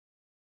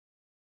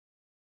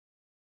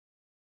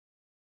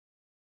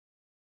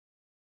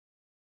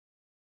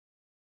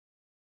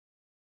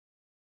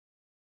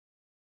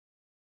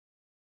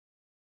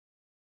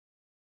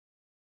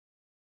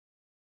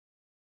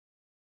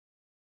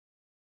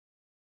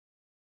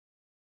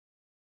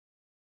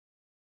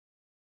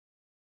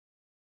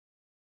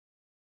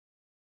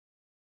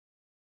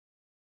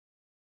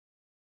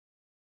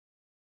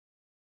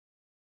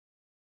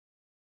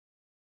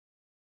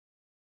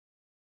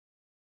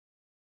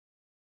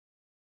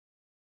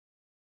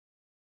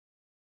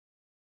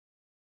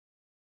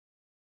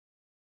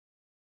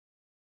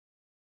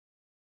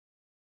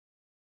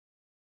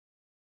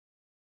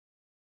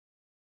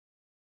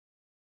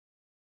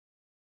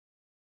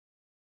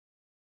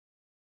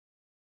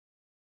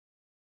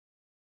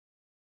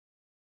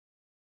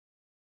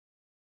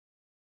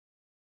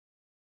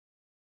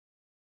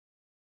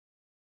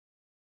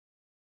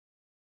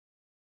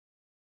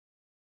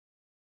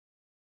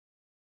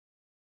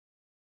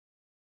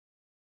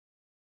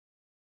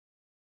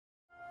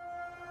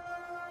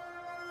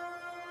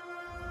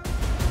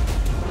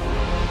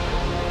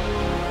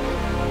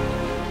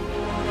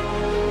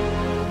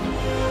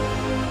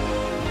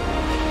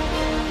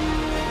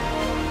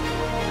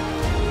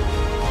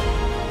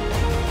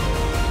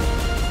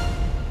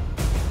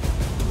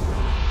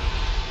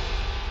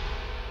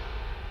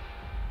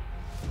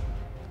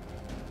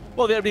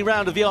Well, the opening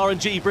round of the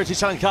R&G British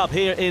Talent Cup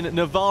here in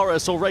Navarra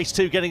saw race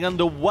 2 getting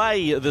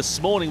underway this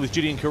morning with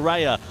Julian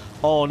Correa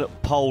on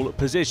pole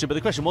position. But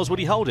the question was, would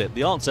he hold it?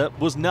 The answer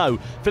was no.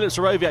 Philip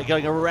Soroviak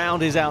going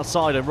around his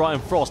outside, and Ryan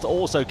Frost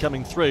also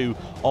coming through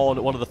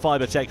on one of the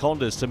Fibertech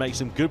Hondas to make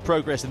some good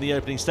progress in the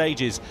opening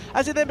stages.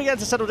 As it then began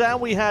to settle down,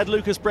 we had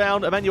Lucas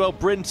Brown, Emmanuel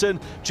Brinton,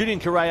 Julian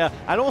Correa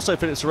and also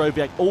Philip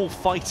Soroviak all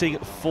fighting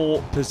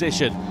for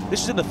position.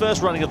 This was in the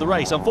first running of the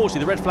race. Unfortunately,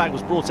 the red flag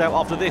was brought out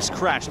after this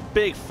crash.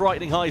 Big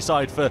frightening high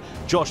side for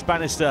Josh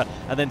Bannister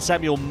and then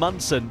Samuel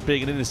Munson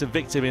being an innocent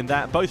victim in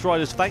that. Both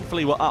riders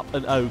thankfully were up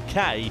and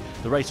okay.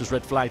 The race was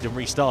red flagged and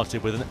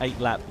restarted with an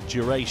 8-lap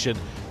duration,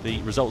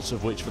 the results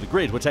of which for the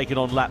grid were taken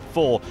on lap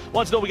 4.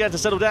 Once it all began to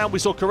settle down, we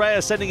saw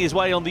Correa sending his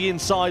way on the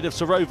inside of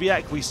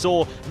Soroviak. We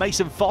saw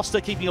Mason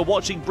Foster keeping a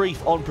watching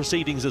brief on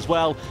proceedings as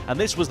well. And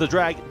this was the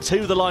drag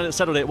to the line that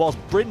settled it, whilst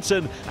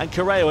Brinton and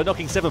Correa were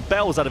knocking 7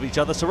 bells out of each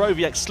other.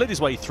 Soroviak slid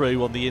his way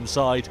through on the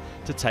inside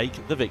to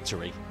take the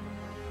victory.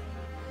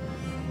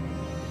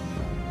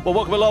 Well,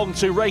 welcome along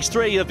to race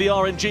 3 of the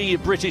R&G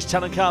British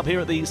Talent Cup here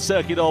at the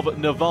circuit of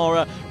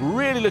Navarra.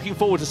 Really looking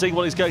forward to seeing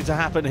what is going to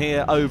happen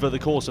here over the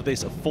course of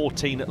this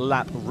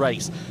 14-lap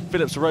race.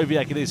 Philip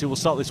Soroviak it is who will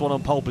start this one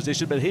on pole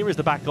position, but here is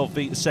the back of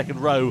the second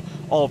row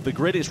of the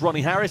grid. It's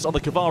Ronnie Harris on the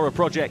Navarra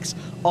Projects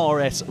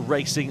RS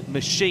Racing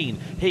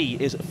machine.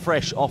 He is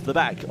fresh off the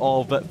back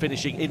of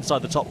finishing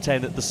inside the top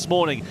 10 this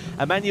morning.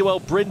 Emmanuel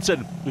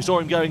Brinton, we saw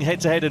him going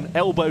head-to-head and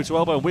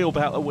elbow-to-elbow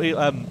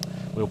and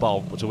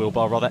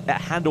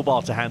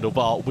handlebar to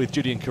handlebar with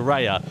Julian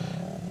Correa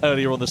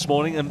earlier on this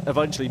morning and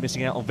eventually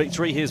missing out on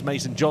victory. Here's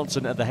Mason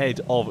Johnson at the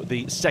head of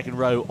the second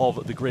row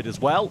of the grid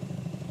as well.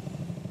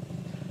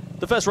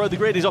 The first row of the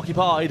grid is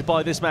occupied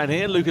by this man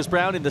here, Lucas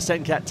Brown in the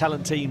Sencat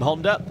Talent Team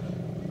Honda.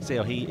 See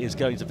how he is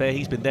going to fare.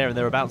 He's been there and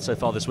thereabouts so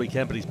far this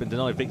weekend, but he's been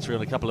denied victory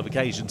on a couple of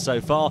occasions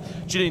so far.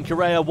 Julian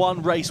Correa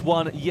won race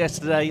 1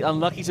 yesterday,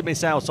 unlucky to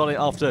miss out on it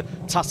after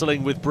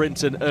tussling with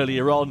Brinton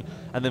earlier on.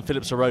 And then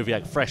Philip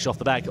Soroviak fresh off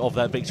the back of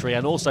that victory,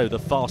 and also the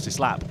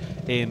fastest lap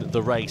in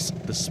the race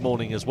this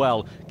morning as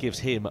well, gives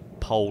him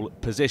pole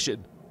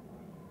position.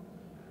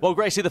 Well,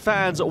 great to see the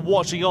fans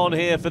watching on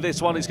here for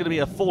this one. It's going to be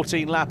a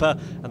 14-lapper,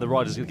 and the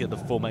riders are going to get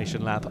the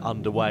formation lap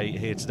underway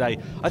here today.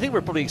 I think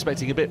we're probably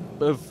expecting a bit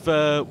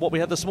of what we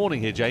had this morning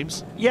here,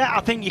 James. Yeah,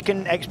 I think you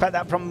can expect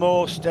that from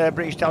most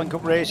British Talent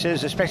Cup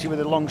races, especially with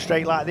a long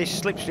straight like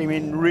this.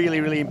 Slipstreaming really,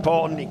 really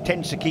important. It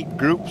tends to keep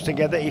groups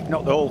together, if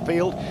not the whole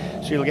field.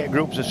 So you'll get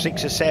groups of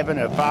 6 or 7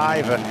 or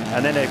 5,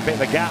 and then a bit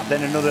of a gap,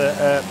 then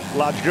another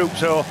large group.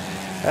 So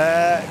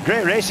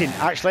great racing,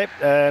 actually.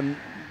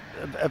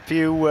 A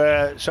few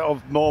sort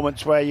of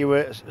moments where you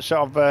were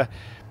sort of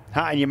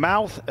hat in your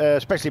mouth,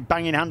 especially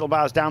banging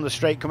handlebars down the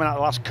straight coming out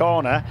the last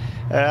corner.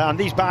 And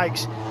these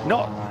bikes,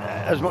 not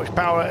as much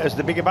power as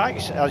the bigger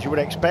bikes, as you would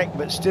expect,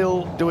 but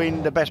still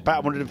doing the best part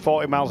of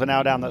 140 miles an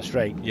hour down that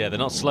straight. Yeah, they're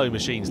not slow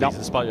machines, these,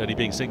 despite only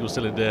being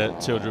single-cylinder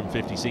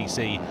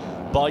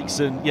 250cc bikes.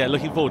 And yeah,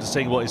 looking forward to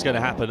seeing what is going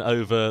to happen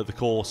over the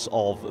course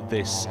of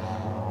this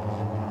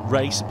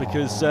race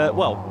because,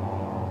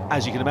 well,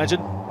 as you can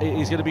imagine, it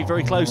is going to be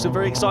very close and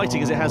very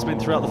exciting as it has been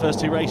throughout the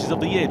first 2 races of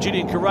the year.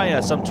 Julian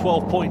Correa some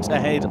 12 points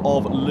ahead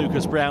of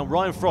Lucas Brown.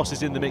 Ryan Frost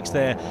is in the mix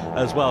there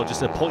as well,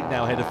 just a point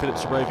now ahead of Philip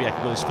Soroviak,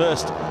 who was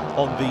first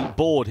on the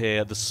board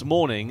here this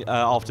morning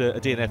after a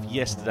DNF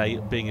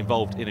yesterday, being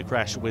involved in a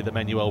crash with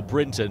Emmanuel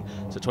Brinton.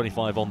 So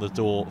 25 on the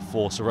door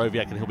for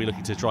Soroviak, and he'll be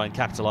looking to try and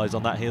capitalise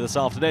on that here this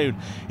afternoon.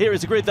 Here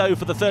is the grid though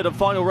for the third and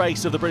final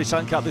race of the British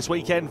Talent Cup this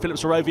weekend. Philip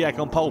Soroviak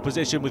on pole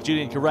position with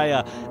Julian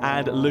Correa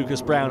and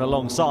Lucas Brown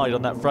alongside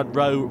on that front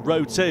row.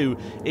 Row 2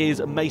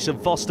 is Mason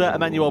Foster,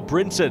 Emmanuel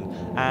Brinton,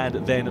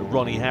 and then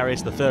Ronnie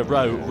Harris. The third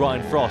row,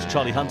 Ryan Frost,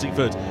 Charlie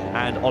Huntingford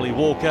and Ollie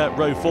Walker.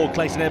 Row 4,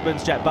 Clayton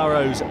Edmonds, Jack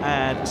Burrows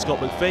and Scott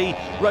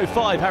McPhee. Row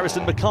 5,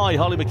 Harrison Mackay,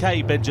 Harley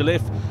McKay, Ben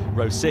Jalif.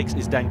 Row 6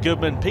 is Dan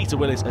Goodman, Peter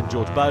Willis and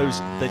George Bowes.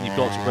 Then you've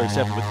got row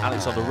 7 with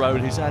Alexander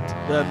Rowan, who's had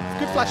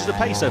good flashes of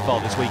pace so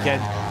far this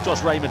weekend.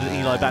 Josh Raymond and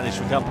Eli Banish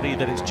from company.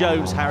 Then it's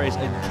Jones, Harris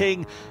and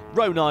King.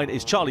 Row 9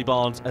 is Charlie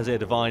Barnes, Azir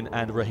Devine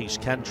and Rahesh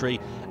Kantri.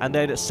 And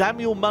then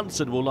Samuel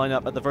Munson will line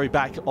up at the very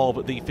back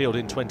of the field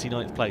in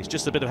 29th place.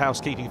 Just a bit of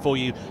housekeeping for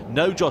you.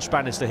 No Josh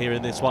Bannister here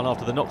in this one.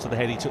 After the knock to the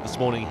head he took this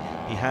morning,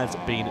 he has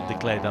been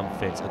declared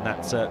unfit. And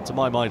that, to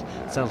my mind,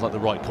 sounds like the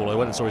right call. I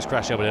went and saw his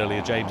crash helmet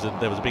earlier, James,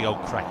 and there was a big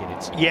old crack in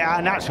it. Yeah,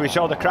 and actually we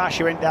saw the crash.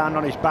 He went down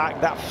on his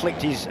back. That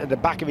flicked the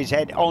back of his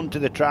head onto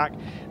the track.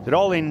 They're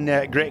all in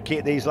great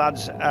kit, these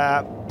lads,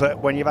 but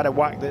when you've had a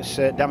whack that's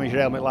damaged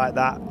your helmet like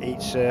that,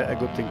 it's a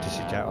good thing to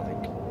sit out, I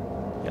think.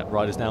 Yeah,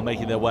 riders now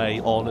making their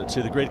way on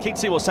to the grid. Keen to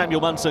see what Samuel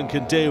Munson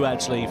can do,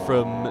 actually,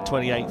 from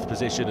 28th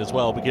position as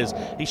well, because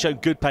he's shown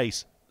good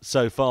pace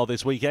so far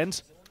this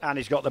weekend. And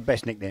he's got the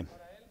best nickname.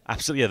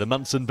 Absolutely, yeah, the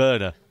Munson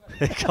Burner.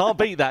 Can't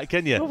beat that,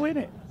 can you? You'll win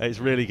it. It's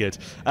really good.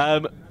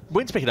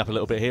 wind's picking up a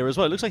little bit here as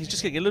well. It looks like it's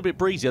just getting a little bit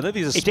breezy. I know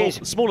these are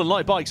small and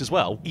light bikes as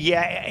well.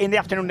 Yeah, in the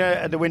afternoon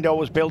the wind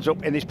always builds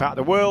up in this part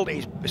of the world.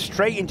 It's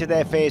straight into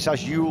their face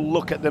as you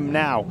look at them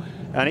now.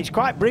 And it's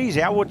quite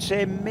breezy. I would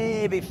say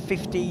maybe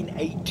 15,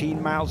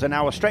 18 miles an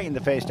hour straight in the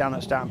face down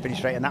at start and finish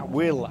straight, and that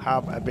will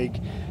have a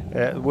big,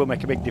 will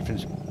make a big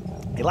difference.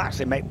 It'll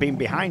actually make being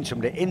behind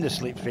somebody in the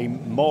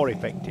slipstream more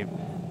effective.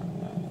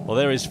 Well,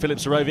 there is Filip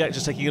Sorowiak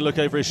just taking a look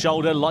over his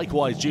shoulder.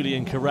 Likewise,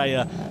 Julian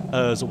Correa,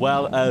 as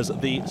well as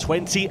the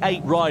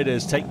 28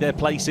 riders take their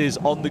places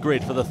on the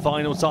grid for the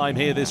final time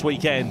here this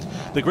weekend.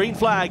 The green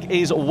flag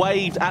is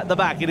waved at the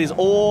back. It is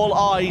all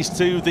eyes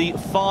to the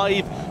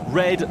 5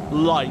 red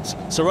lights.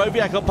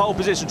 Sorowiak on pole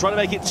position, trying to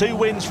make it 2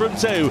 wins from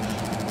 2.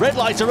 Red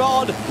lights are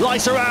on,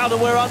 lights are out,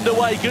 and we're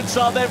underway. Good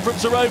start then from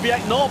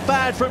Sorowiak. Not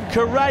bad from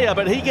Correa,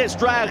 but he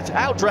gets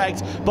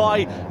out-dragged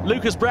by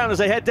Lucas Brown as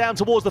they head down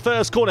towards the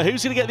first corner.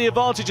 Who's going to get the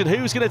advantage and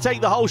who's going to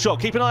take the whole shot?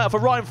 Keep an eye out for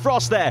Ryan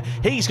Frost there.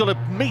 He's got a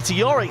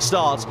meteoric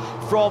start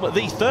from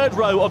the 3rd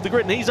row of the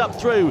grid, and he's up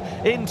through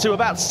into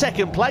about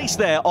 2nd place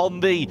there on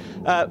the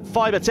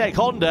Fibertech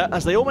Honda,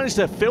 as they all managed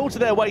to filter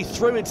their way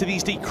through into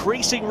these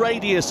decreasing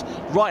radius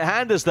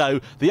right-handers, though.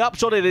 The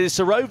upshot it is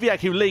Sorowiak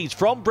who leads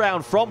from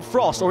Brown, from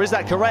Frost, or is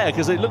that Correa?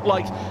 Because it looked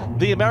like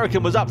the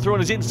American was up through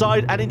on his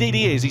inside, and indeed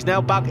he is. He's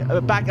now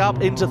back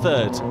up into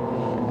 3rd.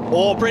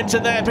 Or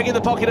Brinton there, picking the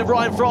pocket of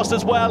Ryan Frost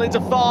as well into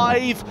 5.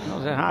 That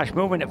was a harsh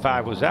movement at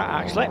 5, was that,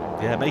 actually?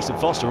 Yeah, Mason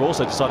Foster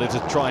also decided to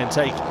try and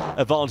take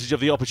advantage of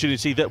the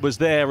opportunity that was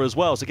there as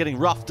well. So getting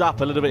roughed up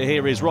a little bit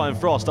here is Ryan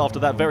Frost after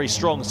that very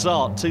strong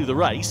start to the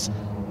race.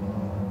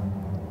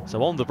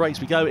 So on the brakes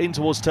we go in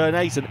towards turn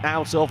 8 and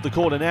out of the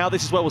corner now.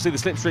 This is where we'll see the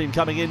slipstream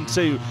coming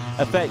into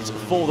effect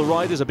for the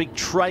riders, a big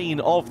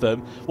train of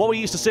them. What we're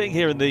used to seeing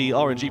here in the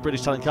RNG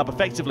British Talent Cup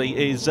effectively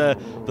is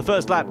the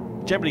first lap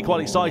generally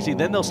quite exciting,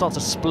 then they'll start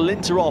to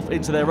splinter off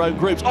into their own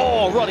groups.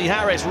 Oh, Ronnie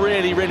Harris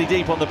really, really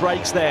deep on the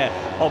brakes there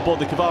on board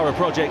the Navarra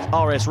Project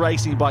RS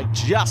Racing bike.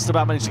 Just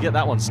about managed to get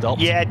that one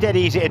stopped. Yeah, dead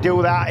easy to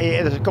do that.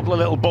 There's a couple of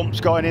little bumps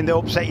going in that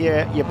upset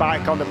your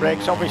bike on the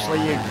brakes. Obviously,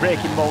 you're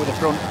braking more with the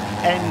front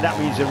end. That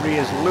means the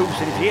rear's loose,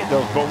 and if you hit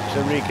those bumps,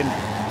 the rear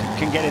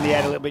can get in the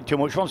air a little bit too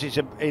much. Once it's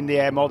in the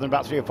air more than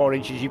about 3 or 4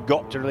 inches, you've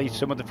got to release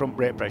some of the front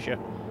brake pressure.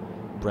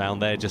 Brown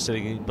there just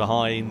sitting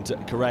behind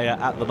Correa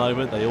at the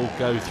moment. They all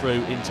go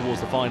through in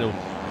towards the final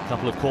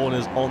couple of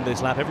corners on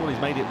this lap.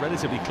 Everybody's made it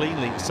relatively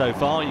cleanly so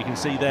far. You can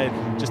see there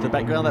just the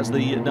background, that's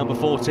the number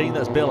 14,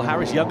 that's Bill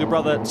Harris, younger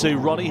brother to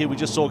Ronnie, who we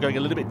just saw going a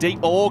little bit deep.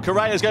 Oh,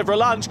 Correa's going for a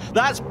lunge.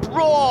 That's,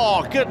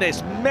 oh,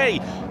 goodness me.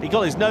 He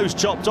got his nose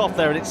chopped off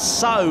there, and it's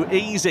so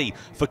easy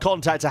for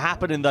contact to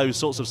happen in those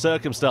sorts of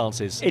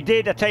circumstances. It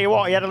did, I tell you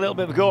what, he had a little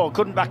bit of a go,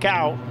 couldn't back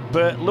out,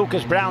 but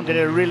Lucas Brown did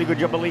a really good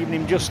job of leaving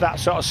him just that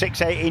sort of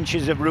 6-8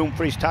 inches of room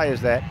for his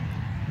tyres there.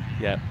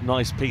 Yeah,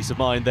 nice peace of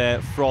mind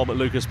there from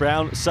Lucas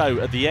Brown. So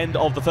at the end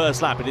of the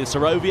first lap, it is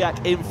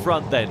Sorowiak in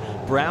front then,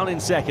 Brown in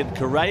 2nd,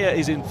 Correa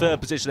is in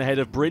 3rd position ahead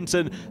of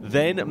Brinton,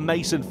 then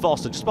Mason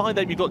Foster. Just behind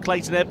them you've got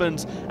Clayton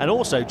Edmonds and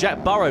also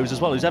Jack Burrows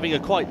as well, who's having a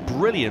quite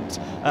brilliant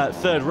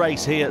 3rd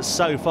race here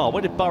so far.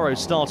 When did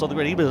Burrows start on the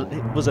grid? He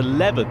was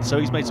 11th, so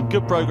he's made some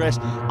good progress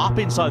up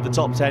inside the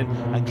top 10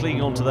 and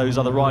clinging on to those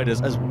other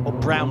riders, as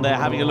Brown there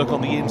having a look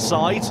on the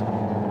inside.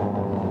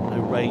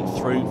 No rain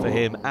through for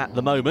him at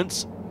the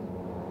moment.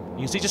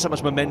 You can see just how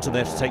much momentum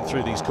there to take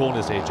through these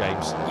corners here,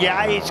 James.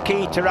 Yeah, it's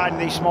key to riding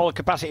these smaller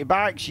capacity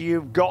bikes.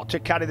 You've got to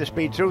carry the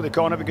speed through the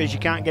corner because you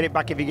can't get it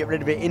back if you get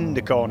rid of it in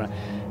the corner.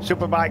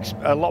 Superbikes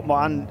a lot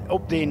more, and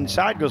up the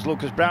inside goes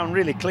Lucas Brown,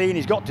 really clean.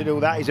 He's got to do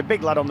that. He's a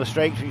big lad on the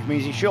straights, which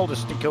means his shoulders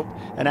stick up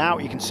and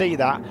out. You can see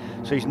that.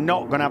 So he's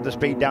not going to have the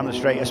speed down the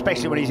straight,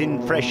 especially when he's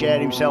in fresh air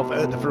himself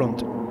at the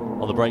front.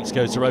 On the brakes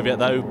goes Sorowiak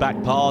though,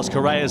 back pass.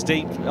 Correa's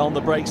deep on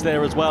the brakes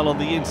there as well on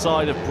the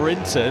inside of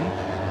Brinton.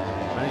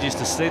 Manages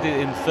to slid it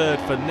in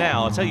 3rd for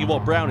now. I'll tell you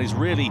what, Brown is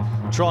really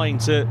trying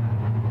to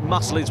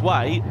muscle his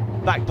way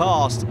back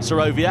past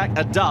Sorowiak,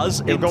 and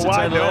does into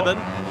turn 11.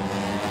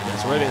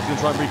 Sorowiak's going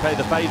to try and repay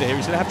the favour here.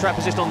 He's going to have track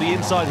position on the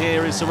inside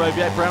here is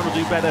Sorowiak. Brown will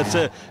do better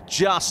to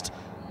just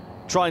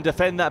try and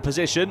defend that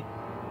position,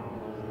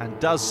 and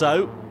does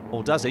so.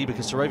 Or does he?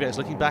 Because Sorowiak's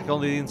looking back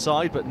on the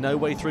inside, but no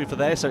way through for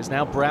there. So it's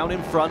now Brown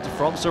in front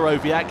from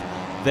Sorowiak,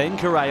 then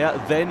Correa,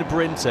 then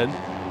Brinton.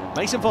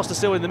 Mason Foster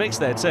still in the mix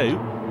there too.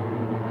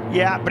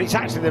 Yeah, but it's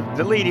actually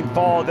the leading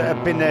 4 that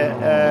have been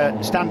the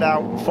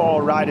standout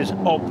 4 riders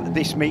of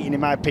this meeting, in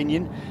my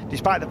opinion,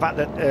 despite the fact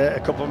that a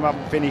couple of them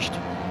haven't finished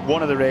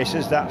one of the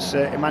races. That's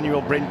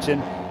Emmanuel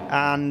Brinton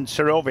and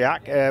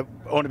Sorowiak,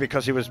 only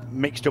because he was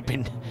mixed up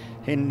in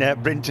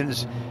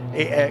Brinton's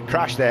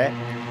crash there.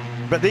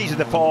 But these are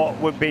the 4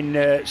 we've been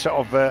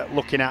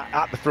looking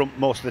at the front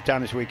most of the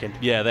time this weekend.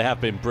 Yeah, they have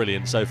been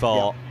brilliant so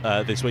far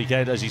this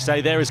weekend. As you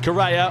say, there is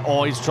Correa.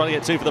 Oh, he's trying to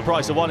get 2 for the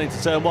price of 1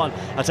 into turn 1.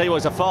 I tell you what,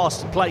 it's a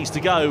fast place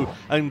to go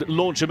and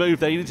launch a move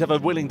there. You need to have a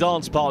willing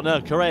dance partner.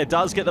 Correa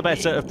does get the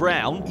better of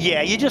Brown.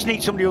 Yeah, you just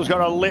need somebody who's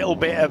got a little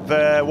bit of,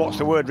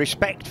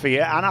 respect for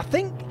you. And I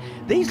think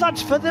these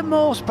lads, for the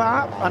most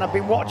part, and I've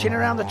been watching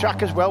around the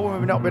track as well when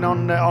we've not been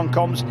on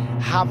comms,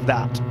 have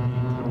that.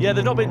 Yeah,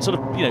 they've not been sort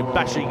of,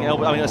 bashing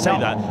elbow. I mean, I say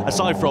that,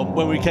 aside from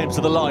when we came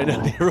to the line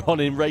earlier on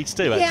in race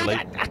 2, actually.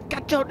 Yeah, I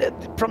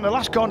don't, from the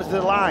last corner to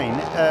the line,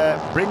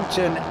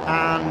 Brinton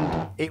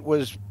and it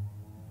was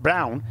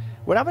Brown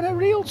were having a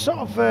real sort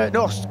of,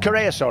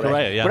 Correa, sorry.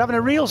 Correa, yeah. We're having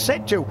a real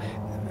set to.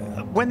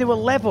 When they were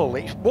level,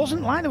 it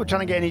wasn't like they were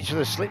trying to get in each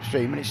other's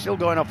slipstream, and it's still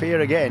going off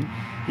here again.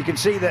 You can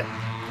see that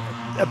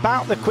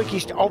about the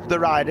quickest of the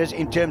riders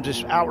in terms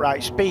of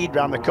outright speed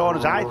round the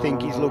corners, I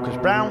think, is Lucas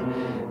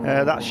Brown.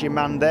 That's your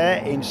man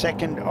there in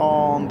second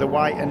on the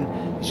white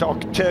and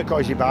sort of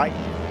turquoisey bike.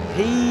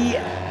 He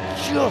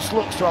just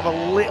looks to have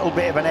a little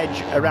bit of an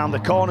edge around the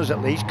corners,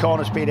 at least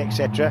corner speed,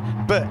 etc.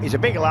 But he's a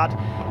big lad,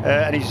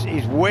 and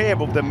he's way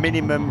above the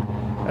minimum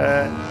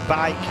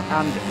bike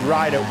and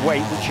rider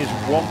weight, which is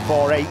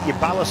 148. You're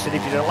ballasted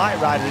if you're a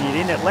light rider and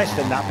you're in at less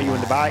than that for you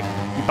in the bike.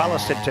 You're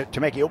ballasted to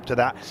make it up to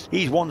that.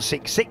 He's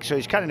 166, so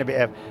he's carrying a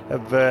bit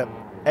of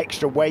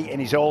extra weight,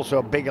 and he's also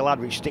a bigger lad,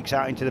 which sticks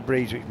out into the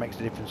breeze, which makes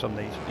the difference on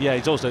these. Yeah,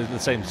 he's also the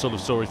same sort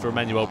of story for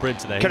Emmanuel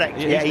Brinton there. Correct.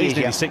 He's he's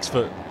nearly 6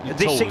 foot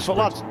These tall. 6 foot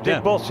lads,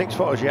 they're both 6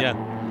 footers. Yeah.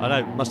 I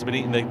know. Must have been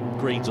eating their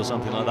greens or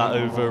something like that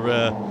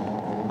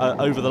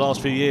over the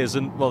last few years,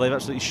 and well, they've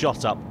absolutely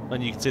shot up,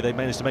 and you can see they've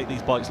managed to make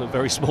these bikes look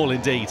very small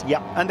indeed.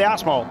 Yeah, and they are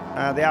small.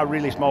 They are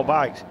really small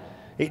bikes.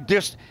 It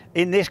just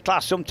in this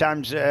class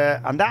sometimes,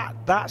 and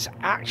that's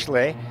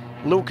actually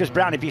Lucas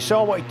Brown. If you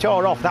saw what he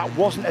tore off, that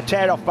wasn't a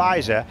tear off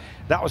visor.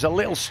 That was a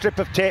little strip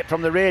of tape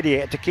from the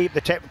radiator to keep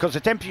the tape, because the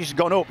temperature's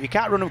gone up. You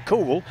can't run them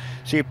cool,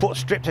 so you put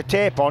strips of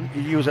tape on,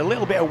 you use a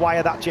little bit of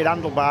wire that's your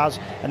handlebars,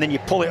 and then you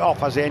pull it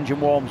off as the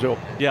engine warms up.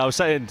 Yeah, I was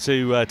saying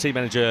to team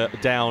manager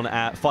down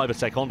at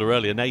Fibertech Honda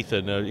earlier,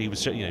 Nathan, he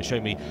was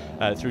showing me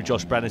through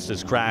Josh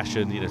Bannister's crash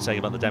and saying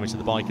about the damage to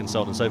the bike and so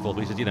on and so forth.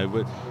 But he said,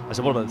 I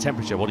said, what about the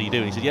temperature? What are you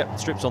doing? He said, yep,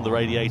 strips on the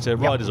radiator,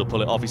 riders will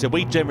pull it off. He said,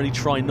 we generally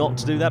try not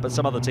to do that, but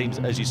some other teams,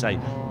 as you say,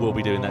 will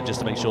be doing that just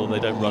to make sure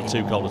they don't run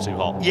too cold or too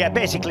hot. Yeah,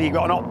 basically you've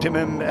got an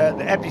optimum,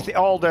 everything,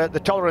 all the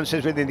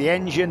tolerances within the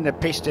engine, the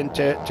piston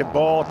to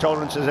bore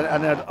tolerances,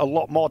 and a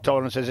lot more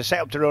tolerances are set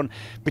up to run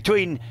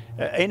between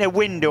in a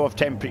window of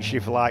temperature,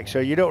 if you like, so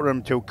you don't run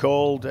them too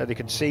cold, they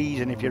can seize,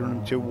 and if you run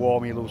them too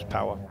warm you lose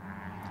power.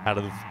 Out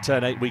of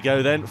turn 8 we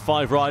go then,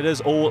 5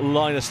 riders, all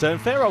line astern.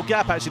 Fair old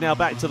gap actually now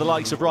back to the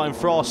likes of Ryan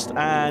Frost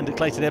and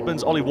Clayton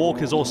Edmonds. Ollie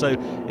Walker's also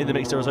in the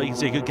mix there as well. You can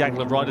see a good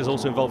gaggle of riders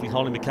also involving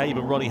Harley McCabe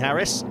and Ronnie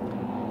Harris.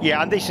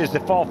 Yeah, and this is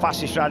the 4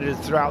 fastest riders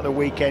throughout the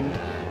weekend,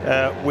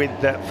 with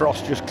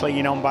Frost just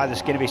clinging on by the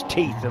skin of his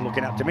teeth and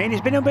looking up to me. And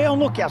he's been a bit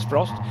unlucky as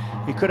Frost.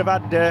 He could have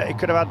had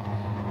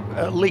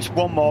at least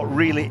one more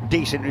really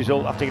decent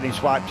result after getting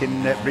swiped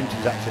in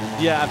Brinton's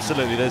accident. Yeah,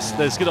 absolutely.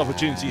 There's good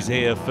opportunities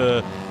here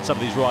for some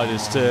of these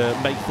riders to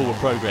make forward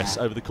progress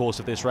over the course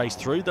of this race.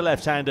 Through the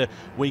left-hander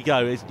we go.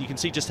 You can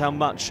see just how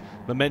much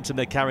momentum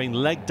they're carrying.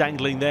 Leg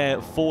dangling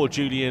there for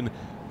Julian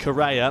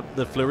Correa,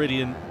 the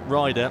Floridian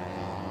rider.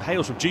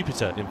 Hails from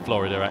Jupiter in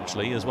Florida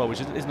actually as well,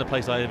 which isn't a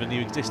place I ever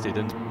knew existed,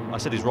 and I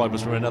said his ride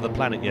was from another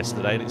planet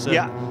yesterday, and it's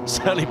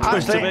certainly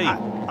proved to be.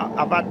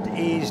 I've had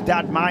his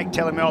dad Mike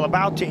telling me all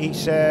about it.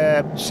 It's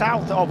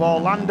south of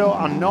Orlando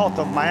and north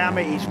of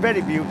Miami. It's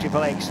very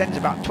beautiful. It extends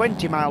about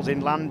 20 miles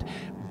inland,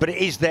 but it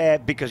is there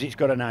because it's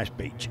got a nice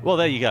beach. Well,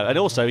 there you go. And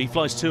also he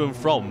flies to and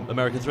from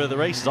America through the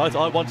races.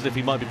 I wondered if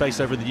he might be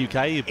based over in the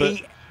UK, but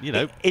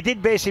he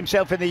did base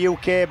himself in the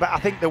UK, but I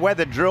think the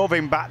weather drove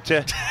him back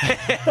to...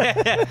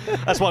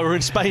 That's why we're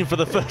in Spain for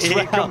the first round.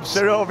 Here comes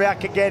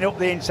Seroviak again up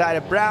the inside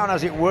of Brown.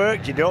 Has it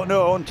worked? You don't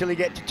know until you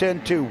get to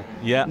turn 2.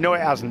 Yeah. No,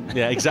 it hasn't.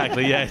 Yeah,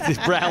 exactly. Yeah,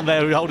 it's Brown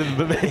there holding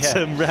the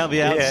momentum round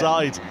the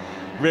outside. Yeah.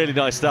 Really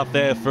nice stuff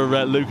there for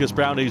Lucas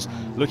Brown, who's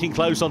looking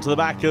close onto the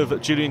back of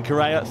Julian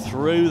Correa.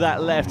 Through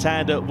that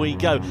left-hander we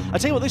go. I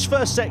tell you what, this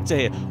first sector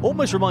here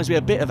almost reminds me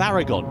a bit of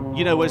Aragon,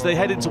 as they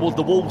head in towards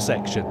the wall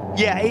section.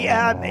 Yeah,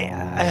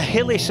 a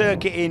hilly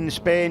circuit in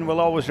Spain will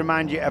always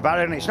remind you of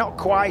Aragon. It's not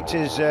quite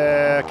as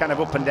kind of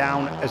up and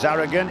down as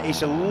Aragon.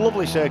 It's a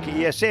lovely circuit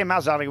here, same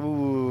as Aragon.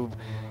 Ooh.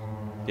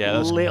 Yeah,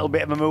 that's a little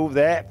bit of a move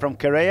there from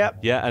Correa.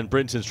 Yeah, and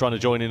Brinton's trying to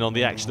join in on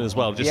the action as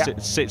well.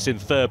 Just sits in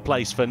 3rd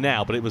place for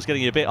now, but it was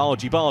getting a bit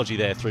argy-bargy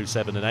there through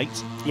 7 and 8.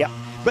 Yeah,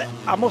 but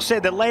I must say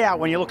the layout,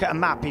 when you look at a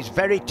map, is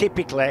very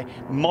typically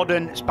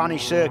modern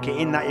Spanish circuit,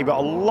 in that you've got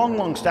a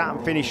long start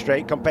and finish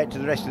straight compared to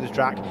the rest of the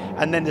track,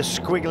 and then the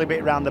squiggly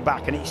bit around the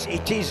back, and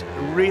it is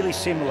really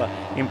similar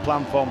in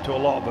plan form to a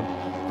lot of them.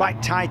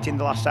 Quite tight in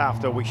the last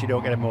half though, which you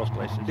don't get in most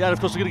places. Yeah, and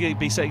of course we're going to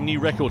be setting new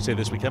records here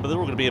this weekend, but they're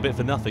all going to be a bit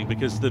for nothing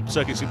because the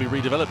circuit's going to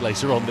be redeveloped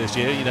later on this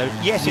year.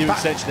 Yes, new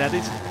extension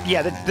added.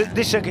 Yeah,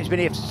 this circuit's been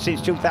here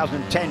since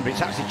 2010, but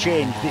it's actually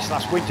changed this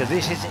last winter.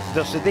 This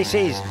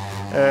is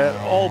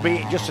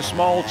albeit just a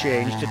small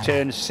change to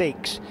turn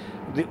 6.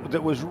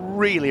 That was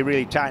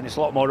really tight, and it's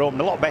a lot more open,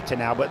 a lot better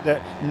now, but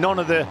none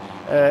of the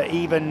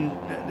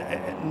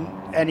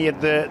any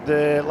of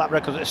the lap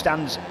records that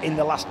stands in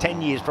the last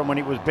 10 years from when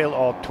it was built,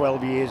 or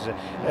 12 years,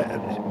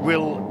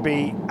 will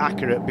be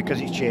accurate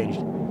because it's changed.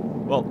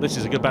 Well, this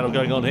is a good battle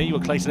going on here. You've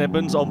got Clayton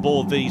Edmonds on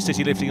board the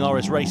City Lifting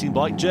RS racing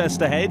bike,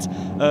 just ahead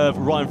of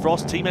Ryan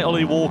Frost. Teammate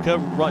Ollie Walker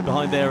right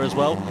behind there as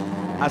well.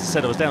 as I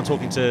said, I was down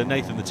talking to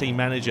Nathan, the team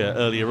manager,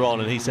 earlier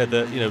on, and he said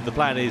that the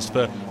plan is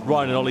for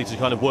Ryan and Ollie to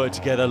kind of work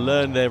together,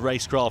 learn their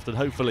racecraft, and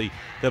hopefully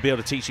they'll be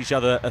able to teach each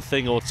other a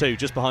thing or two.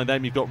 Just behind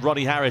them, you've got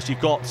Ronnie Harris, you've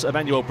got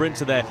Emmanuel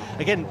Brinton there.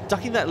 Again,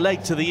 ducking that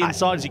leg to the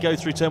inside as you go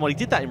through turn one. He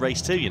did that in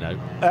race 2,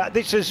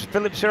 This is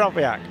Philip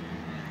Seroviak.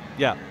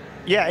 Yeah.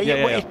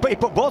 He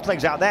put both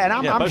legs out there,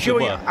 and I'm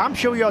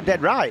sure you're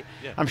dead right.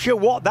 Yeah. I'm sure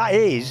what that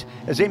is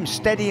him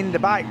steadying the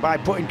bike by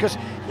putting, because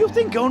you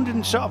think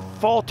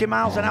 140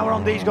 miles an hour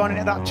on these going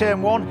into that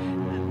turn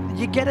one,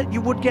 you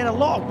would get a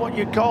lot of what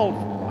you call,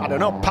 I don't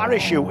know,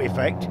 parachute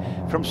effect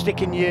from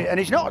sticking your, and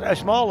he's not a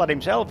small lad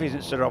himself,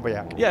 isn't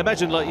Seroviak? Yeah,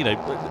 imagine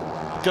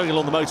going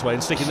along the motorway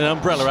and sticking an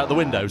umbrella out the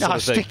window.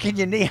 Sticking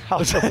your knee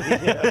out.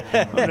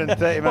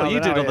 130 miles. What you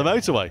did on the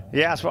motorway?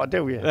 Yeah, that's what I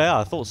do. Yeah,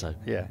 I thought so.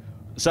 Yeah.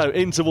 So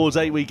in towards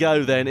 8 we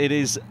go then. It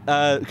is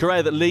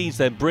Correa that leads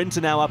then.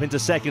 Brinton now up into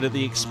second at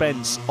the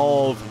expense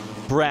of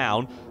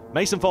Brown.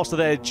 Mason Foster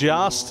there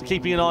just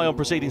keeping an eye on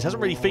proceedings.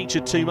 Hasn't really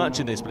featured too much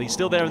in this, but he's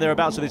still there and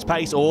thereabouts with his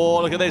pace.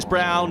 Oh, look at this,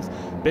 Brown.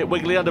 Bit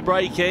wiggly under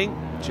braking.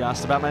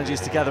 Just about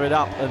manages to gather it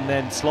up and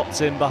then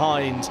slots in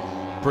behind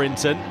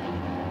Brinton.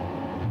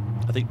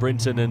 I think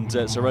Brinton and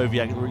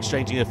Seroviak were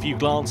exchanging a few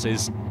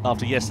glances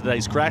after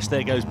yesterday's crash.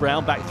 There goes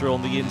Brown back through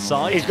on the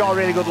inside. He's got a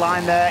really good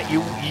line there.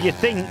 You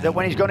think that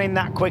when he's gone in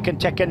that quick and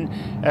taken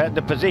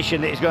the position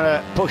that he's going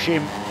to push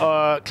him,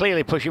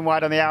 clearly push him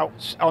wide on the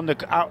outs,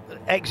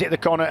 exit the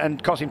corner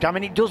and cost him time,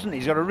 and he doesn't.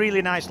 He's got a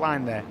really nice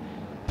line there.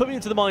 Put me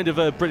into the mind of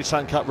a British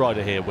Talent Cup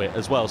rider here, Whit,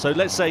 as well. So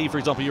let's say, for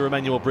example, you're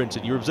Emmanuel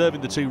Brinton. You're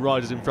observing the two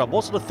riders in front.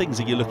 What sort of things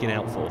are you looking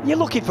out for? You're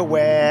looking for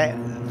where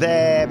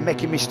they're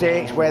making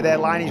mistakes, where their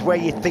line is, where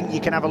you think you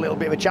can have a little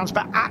bit of a chance.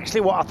 But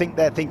actually what I think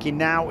they're thinking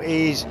now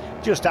is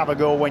just have a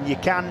go when you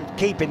can,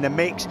 keep in the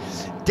mix.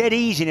 Dead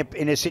easy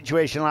in a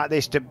situation like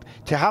this to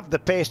have the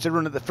pace to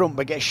run at the front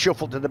but get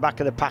shuffled to the back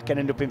of the pack and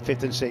end up in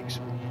 5th and 6th.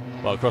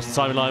 Well, across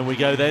the timeline we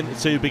go then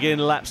to begin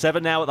lap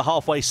 7 now at the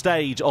halfway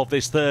stage of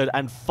this third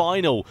and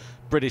final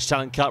British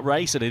Talent Cup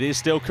race, and it is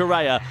still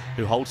Correa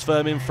who holds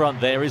firm in front.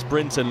 There is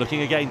Brinton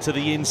looking again to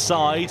the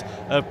inside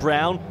of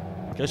Brown.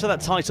 Goes for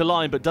that tighter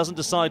line but doesn't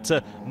decide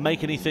to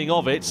make anything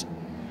of it.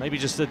 Maybe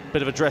just a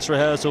bit of a dress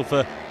rehearsal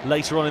for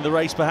later on in the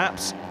race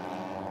perhaps.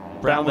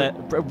 Brown there,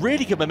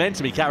 really good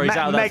momentum he carries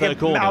out of that third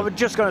corner. I was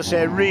just going to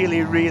say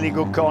really, really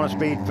good corner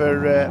speed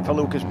for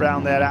Lucas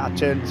Brown there out of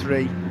turn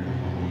 3.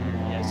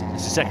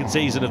 It's his second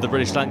season of the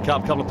British Talent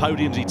Cup. A couple of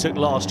podiums he took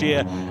last year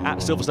at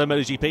Silverstone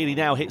MotoGP. He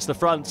now hits the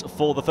front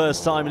for the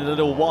first time in a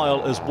little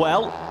while as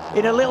well.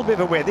 In a little bit of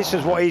a way, this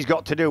is what he's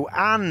got to do,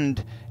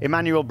 and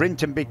Emmanuel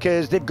Brinton,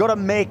 because they've got to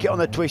make it on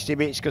the twisty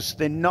bits, because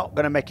they're not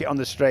going to make it on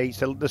the straights.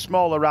 The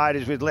smaller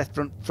riders with left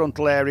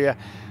frontal area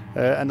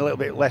and a little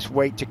bit less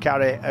weight to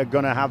carry are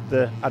going to have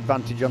the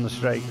advantage on the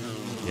straight.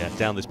 Yeah,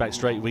 down this back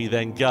straight we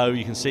then go.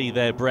 You can see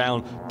there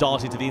Brown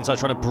darting to the inside,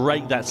 trying to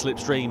break that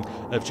slipstream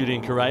of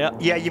Julian Correa.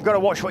 Yeah, you've got to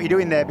watch what you're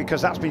doing there,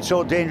 because that's been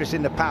so dangerous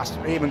in the past,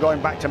 even going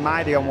back to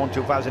my day on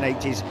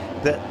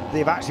 2080s, that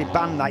they've actually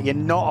banned that. You're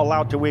not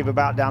allowed to weave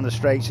about down the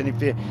straights, and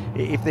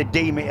if they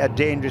deem it a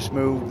dangerous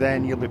move,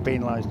 then you'll be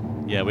penalised.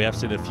 Yeah, we have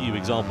seen a few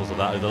examples of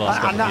that over the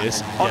last couple of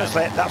years.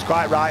 Honestly, that's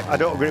quite right. I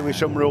don't agree with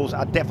some rules.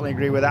 I definitely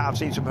agree with that. I've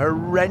seen some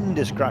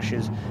horrendous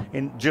crashes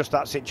in just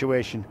that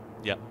situation.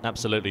 Yeah,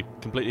 absolutely.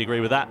 Completely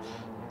agree with that.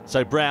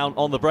 So Brown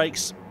on the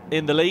brakes,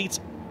 in the lead,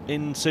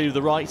 into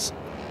the right.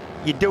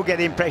 You do get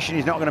the impression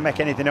he's not going to make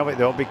anything of it,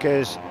 though,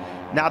 because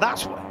now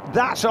that's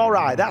all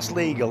right. That's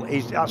legal.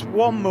 That's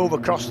one move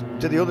across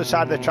to the other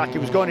side of the track. He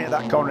was going into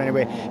that corner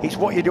anyway. It's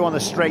what you do on the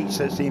straights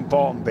that's the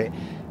important bit.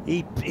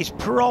 He's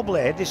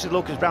probably, this is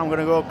Lucas Brown, going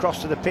to go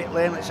across to the pit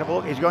lane. Let's have a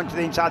look. He's going to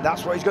the inside.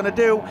 That's what he's going to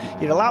do.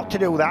 You're allowed to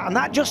do that,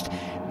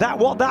 and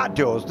what that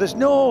does, there's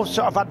no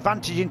sort of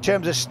advantage in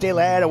terms of still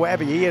air or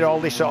whatever. You hear all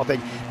this sort of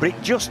thing, but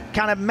it just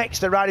kind of makes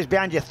the riders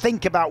behind you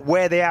think about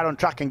where they are on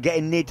track and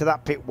getting near to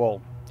that pit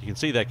wall. You can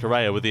see there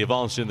Correa with the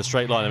advantage in the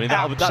straight line. I mean,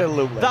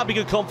 absolutely, that'd be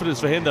good confidence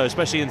for him though,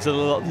 especially into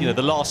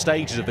the last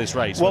stages of this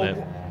race. Well,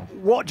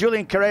 what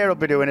Julian Correa will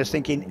be doing is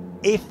thinking,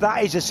 if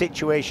that is a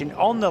situation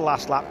on the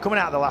last lap, coming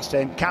out of the last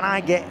turn, can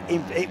I get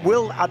in? It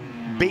will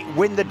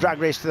win the drag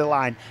race to the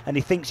line, and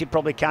he thinks he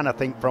probably can, I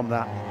think, from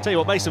that. Tell you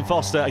what, Mason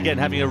Foster, again,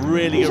 having a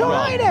really good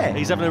ride.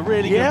 He's having a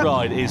really good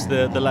ride, is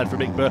the lad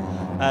from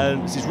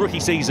Iqbal. It's his rookie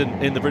season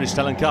in the British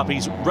Talent Cup.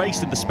 He's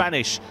raced in the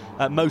Spanish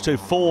Moto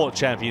 4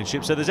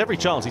 Championship, so there's every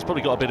chance he's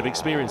probably got a bit of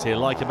experience here,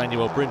 like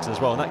Emmanuel Brinton as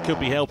well, and that could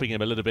be helping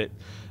him a little bit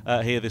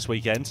here this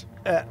weekend.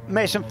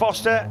 Mason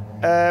Foster,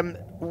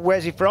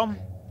 where's he from?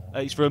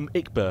 He's from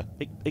Iqbal.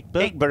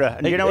 Iqbal.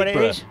 And do you know what it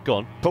is? Go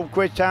on. Pub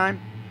quiz time.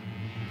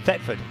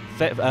 Thetford.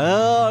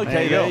 Oh,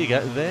 okay, there you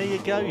go. There you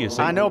go, you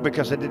see. I know,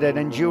 because I did an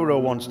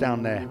enduro once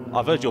down there.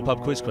 I've heard your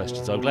pub quiz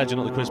questions, so I'm glad you're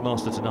not the quiz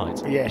master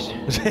tonight. Yes.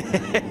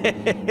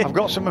 I've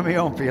got some of my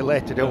own for you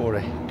later, don't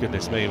worry.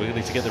 Goodness me, we're going to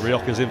need to get the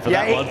Riojas in for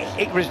that one.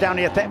 It was down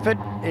near Thetford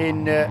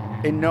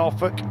in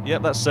Norfolk.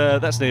 Yep,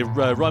 that's near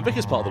Ryan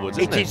Vickers' part of the woods,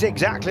 isn't it? It is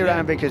exactly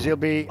Ryan Vickers. He'll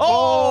be...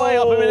 Oh, hang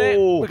on a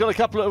minute. We've got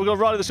a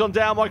rider that's gone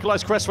down. Michael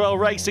Ice Cresswell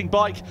racing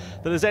bike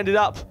that has ended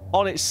up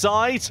on its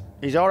side.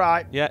 He's all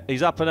right. Yeah,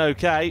 he's up and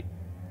okay.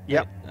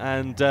 Yep.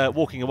 And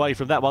walking away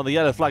from that one, the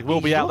yellow flag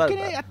will be out.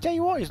 I tell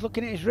you what, he's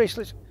looking at his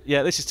wrist.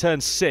 Yeah, this is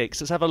turn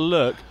 6. Let's have a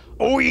look.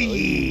 Oh,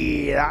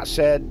 that's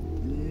a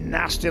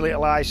nasty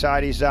little high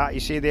side. Is that? You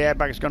see the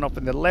airbag's gone up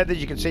in the leathers.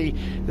 You can see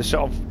the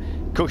sort of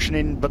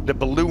cushioning, but the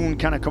balloon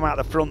kind of come out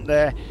the front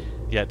there.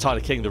 Yeah, Tyler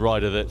King, the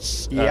rider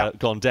that's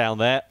gone down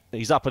there.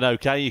 He's up and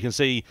okay. You can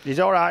see he's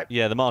all right.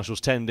 Yeah, the marshal's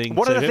tending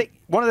one to of the him.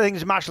 One of the things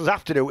the marshals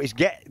have to do is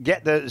get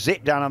the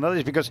zip down on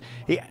others, because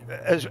he,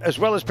 as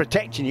well as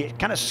protecting you, it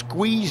kind of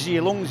squeezes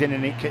your lungs in,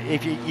 and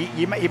if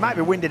you might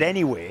be winded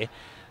anyway.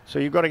 So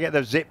you've got to get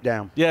the zip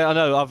down. Yeah, I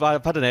know.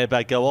 I've had an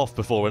airbag go off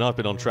before when I've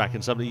been on track,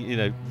 and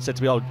somebody said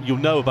to me, "Oh, you'll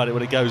know about it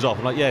when it goes off."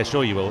 I'm like, "Yeah,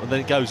 sure you will." And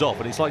then it goes off,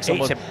 and it's like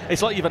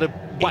it's like you've had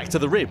a whack to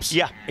the ribs.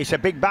 Yeah, it's a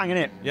big bang,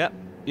 isn't it? Yeah.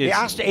 It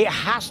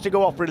has to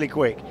go off really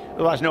quick.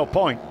 Otherwise, no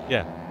point.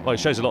 Yeah. Well, it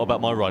shows a lot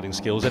about my riding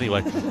skills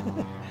anyway.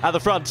 At the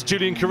front,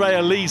 Julian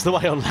Correa leads the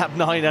way on lap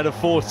 9 out of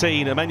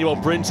 14. Emmanuel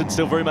Brinton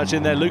still very much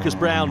in there. Lucas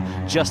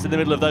Brown just in the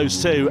middle of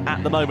those two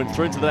at the moment,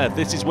 through to the left.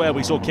 This is where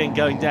we saw King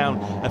going down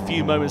a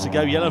few moments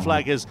ago. Yellow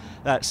flag has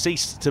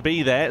ceased to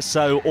be there,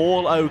 so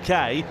all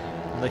okay.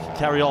 And they can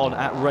carry on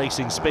at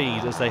racing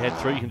speed as they head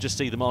through. You can just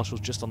see the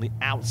marshals just on the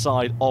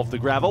outside of the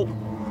gravel.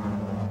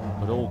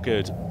 But all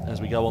good as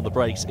we go on the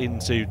brakes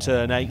into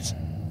turn 8.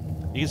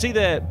 You can see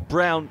there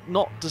Brown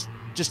not just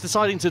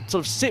deciding to sort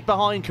of sit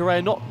behind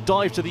Correa, not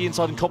dive to the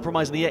inside and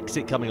compromising the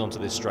exit coming onto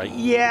this straight.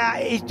 Yeah,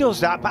 he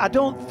does that, but I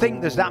don't think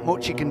there's that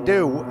much he can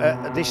do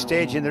at this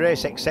stage in the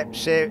race except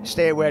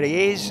stay where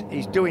he is.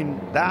 He's doing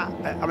that.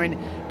 I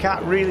mean,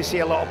 can't really see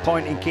a lot of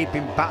point in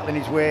keeping battling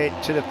his way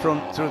to the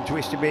front through the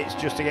twisty bits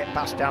just to get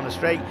past down the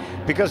straight,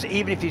 because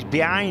even if he's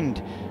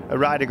behind a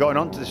rider going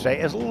onto the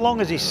straight, as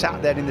long as he's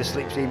sat there in the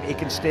slipstream, he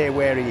can stay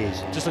where he is.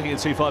 Just looking at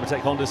two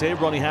Fibertech Hondas here.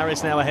 Ronnie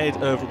Harris now ahead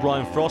of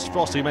Ryan Frost.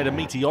 Frost, who made a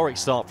meteoric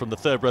start from the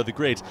third row of the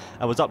grid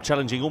and was up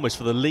challenging almost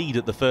for the lead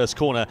at the first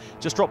corner.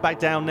 Just dropped back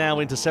down now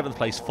into 7th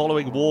place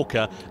following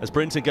Walker as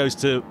Brinton goes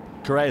to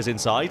Correa's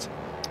inside.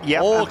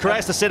 Yep. Oh,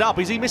 Correa's to sit up.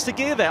 Has he missed a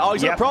gear there? Oh,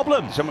 he's got a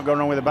problem. Something going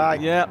wrong with the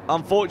bike. Yeah,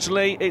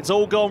 unfortunately, it's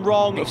all gone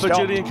wrong for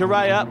Julian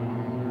Correa.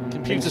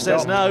 Computer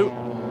says no.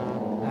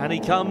 And he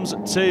comes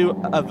to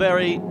a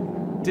very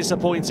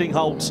disappointing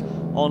halt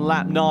on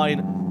lap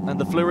 9,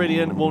 and the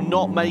Floridian will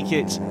not make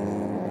it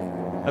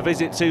a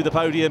visit to the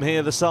podium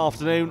here this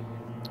afternoon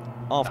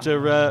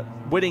after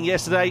winning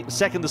yesterday,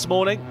 second this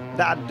morning.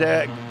 That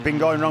had been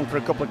going wrong for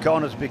a couple of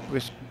corners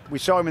because we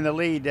saw him in the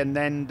lead, and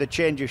then the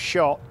change of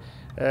shot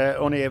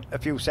only a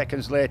few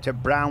seconds later.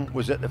 Brown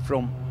was at the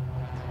front.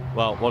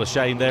 Well, what a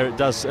shame there. It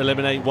does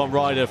eliminate one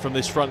rider from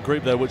this front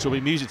group though, which will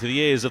be music to the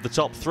ears of the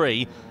top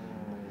 3.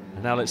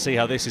 Now let's see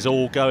how this is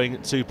all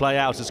going to play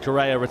out as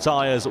Correa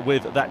retires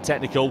with that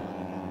technical.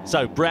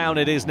 So Brown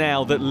it is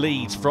now that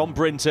leads from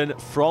Brinton,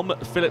 from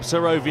Philip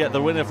Sarovia, the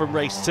winner from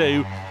race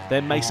 2.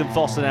 Then Mason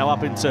Foster now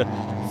up into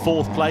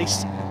 4th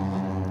place.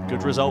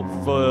 Good result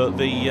for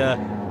the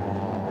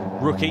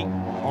rookie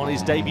on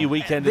his debut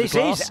weekend in the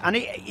class. And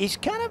he's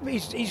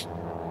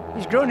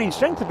grown in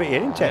strength a bit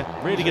here, isn't he?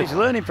 Yeah, really good. He's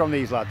learning from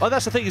these lads. Oh,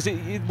 that's the thing, is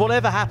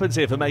whatever happens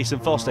here for Mason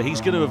Foster,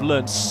 he's going to have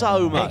learned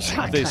so much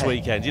this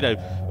weekend,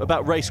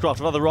 about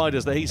racecraft of other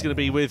riders that he's going to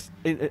be with,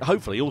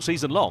 hopefully, all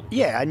season long.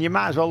 Yeah, and you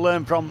might as well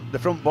learn from the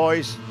front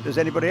boys as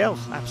anybody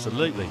else.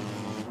 Absolutely.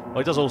 Well,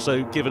 it does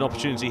also give an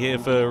opportunity here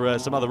for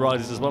some other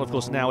riders as well. Of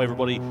course, now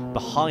everybody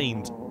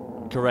behind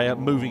Correa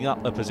moving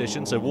up a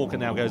position. So Walker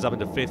now goes up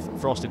into 5th,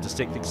 Frost into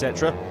 6th,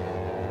 etc.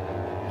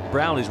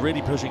 Brown is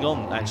really pushing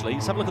on, actually.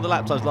 Let's have a look at the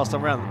lap times last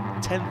time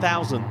around.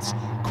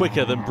 10,000ths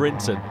quicker than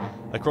Brinton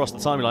across the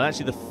timing line.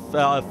 Actually,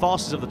 the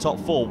fastest of the top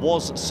 4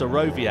 was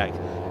Saroviak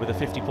with a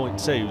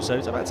 50.2. So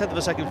it's about a 10th of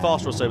a second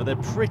faster or so, but they're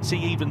pretty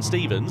even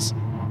Stevens.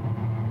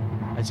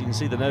 As you can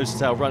see, the nose to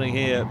tail running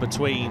here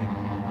between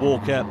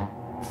Walker,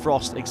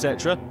 Frost,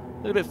 etc. A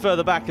little bit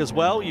further back as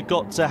well, you've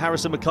got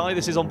Harrison Mackay.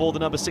 This is on board the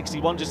number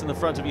 61, just in the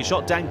front of your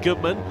shot. Dan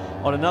Goodman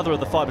on another of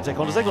the Fibertech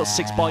Hondas. They've got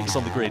 6 bikes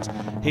on the grid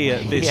here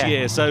this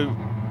year, so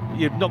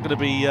you're not going to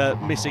be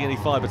missing any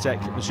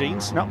Fibertech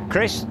machines. No,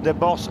 Chris, the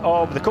boss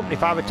of the company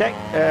Fibertech,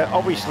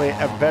 obviously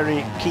a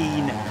very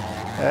keen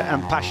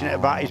and passionate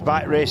about his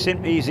bike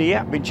racing. He's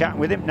here, been chatting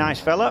with him, nice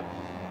fella.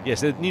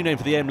 Yes, the new name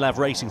for the MLAV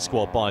Racing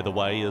Squad, by the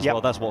way, as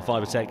well. That's what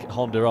Fibertech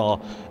Honda are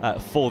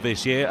for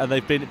this year, and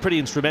they've been pretty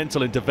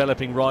instrumental in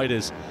developing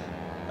riders,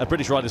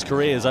 British riders'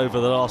 careers over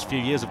the last few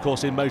years. Of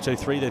course, in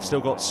Moto3, they've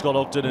still got Scott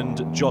Ogden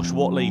and Josh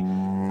Watley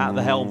at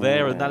the helm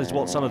there, and that is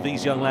what some of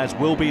these young lads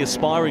will be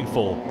aspiring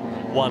for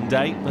one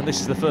day, and this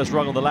is the first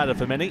rung on the ladder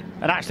for many.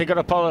 And actually got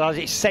to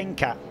apologise, it's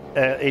Senka,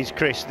 is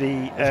Chris,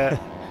 the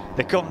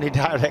the company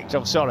direct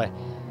of, sorry.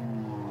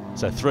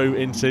 So through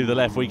into the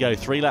left we go.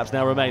 3 laps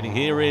now remaining.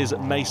 Here is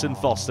Mason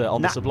Foster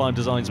on the Sublime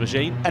Designs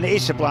machine. And it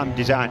is Sublime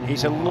Design.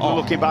 It's a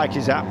lovely looking bike,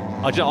 is that?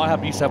 I used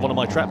to have one of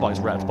my track bikes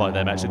wrapped by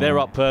them, actually. They're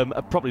up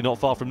probably not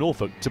far from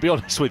Norfolk, to be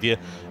honest with you.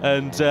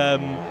 And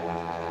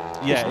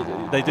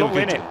yeah, they do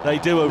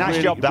a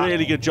nice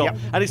really good job. Yep.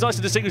 And it's nice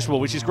and distinguishable,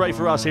 which is great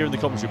for us here in the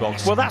commentary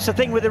box. Well, that's the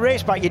thing with the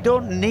race bike. You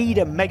don't need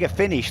a mega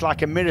finish,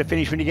 like a mirror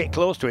finish when you get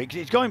close to it,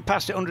 because it's going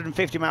past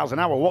 150 miles an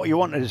hour. What you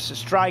want is a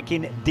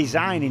striking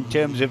design in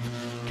terms of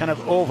kind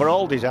of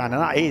overall design,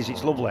 and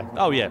it's lovely.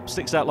 Oh yeah,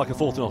 sticks out like a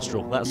fourth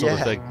nostril, that sort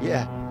of thing.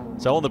 Yeah.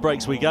 So on the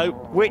brakes we go.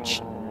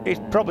 Which is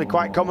probably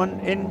quite common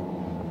in...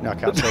 No, I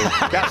can't say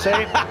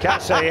it.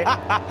 Can't say it.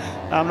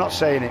 I'm not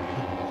saying it.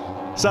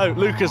 So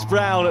Lucas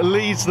Brown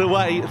leads the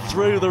way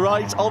through the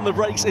right. On the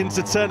brakes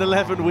into turn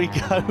 11 we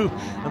go.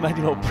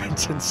 Emmanuel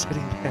Brinton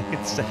sitting there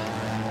in second.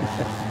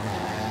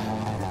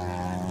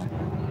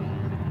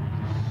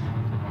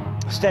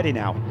 Steady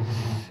now.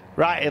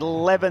 Right,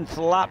 11th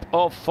lap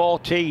of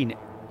 14.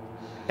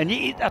 And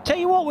I'll tell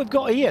you what we've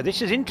got here.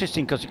 This is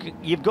interesting because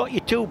you've got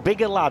your 2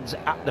 bigger lads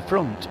at the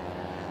front.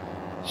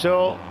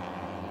 So...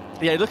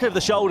 yeah, look over the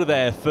shoulder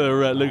there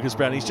for Lucas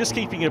Brown. He's just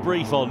keeping a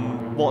brief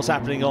on what's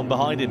happening on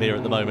behind him here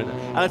at the moment.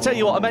 And I tell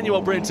you what,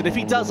 Emmanuel Brinton, if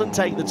he doesn't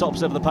take the top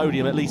 7 of the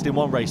podium, at least in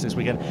one race this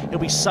weekend, he'll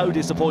be so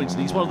disappointed.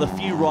 He's one of the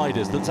few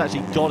riders that's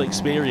actually got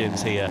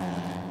experience here.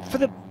 For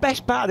the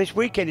best part of this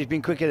weekend, he's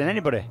been quicker than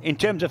anybody in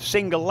terms of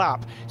single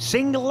lap.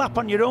 Single lap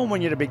on your own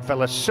when you're a big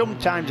fella,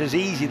 sometimes as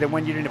easy than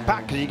when you're in a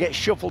pack because you get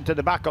shuffled to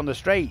the back on the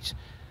straights.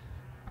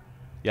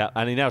 Yeah,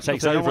 and he now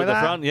takes over at the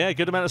front. Yeah,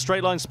 good amount of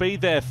straight line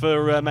speed there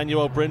for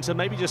Emmanuel Brinton.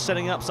 Maybe just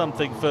setting up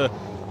something for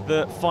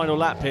the final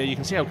lap here. You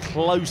can see how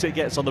close it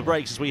gets on the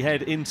brakes as we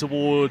head in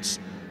towards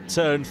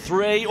turn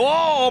 3.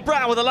 Oh,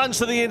 Brown with a lunge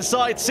to the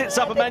inside, sits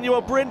up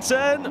Emmanuel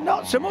Brinton.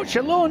 Not so much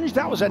a lunge,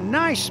 that was a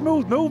nice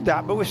smooth move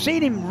that, but we've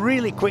seen him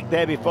really quick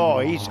there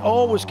before. He's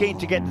always keen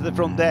to get to the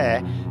front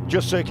there,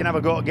 just so he can have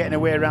a go at getting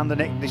away around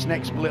this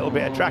next little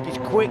bit of track. He's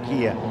quick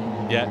here.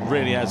 Yeah,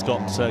 really has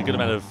got a good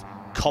amount of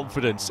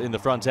confidence in the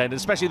front end, and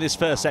especially in this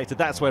first sector.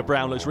 That's where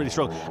Brown looks really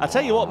strong. I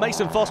tell you what,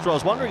 Mason Foster, I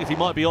was wondering if he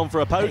might be on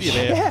for a podium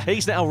here. Yeah.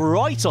 He's now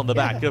right on the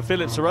back of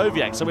Philip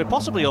Soroviak, so we're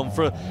possibly on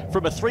from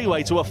a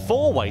 3-way to a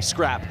 4-way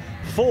scrap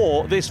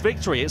for this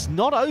victory. It's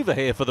not over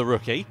here for the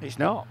rookie. It's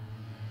not.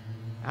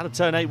 Out of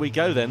turn 8 we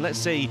go then. Let's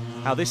see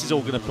how this is all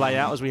going to play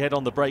out as we head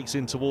on the brakes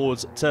in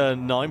towards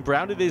turn 9.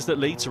 Brown it is that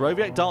leads.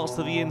 Soroviak darts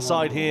to the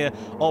inside here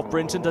of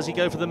Brinton. Does he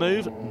go for the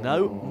move?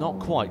 No, not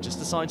quite. Just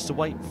decides to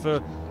wait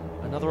for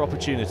another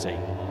opportunity.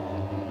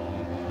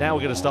 Now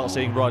we're going to start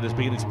seeing riders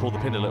beginning to pull the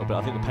pin a little bit.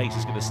 I think the pace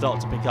is going to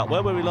start to pick up.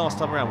 Where were we last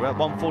time around? We're at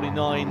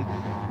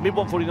 149, mid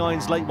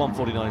 149s, late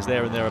 149s,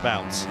 there and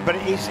thereabouts. But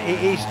it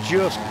is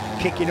just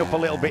kicking up a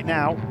little bit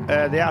now.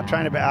 They are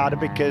trying a bit harder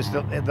because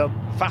the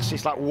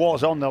fastest lap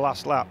was on the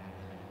last lap.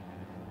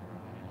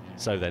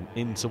 So then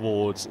in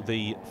towards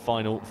the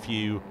final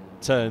few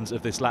turns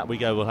of this lap we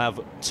go. We'll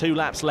have 2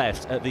 laps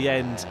left at the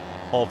end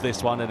of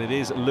this one, and it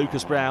is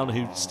Lucas Brown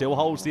who still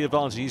holds the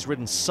advantage. He's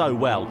ridden so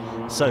well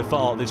so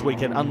far this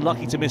weekend.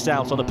 Unlucky to miss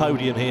out on a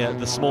podium here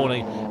this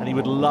morning, and he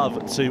would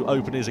love to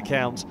open his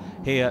account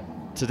here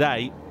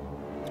today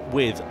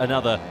with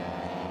another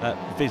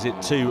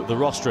visit to the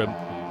rostrum.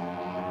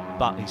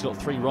 But he's got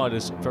 3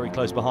 riders very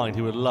close behind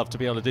who would love to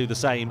be able to do the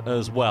same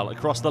as well.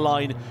 Across the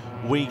line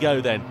we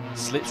go then.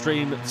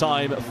 Slipstream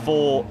time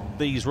for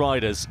these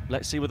riders.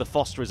 Let's see whether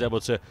Foster is able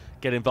to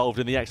get involved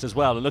in the action as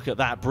well. And look at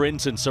that,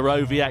 Brinton,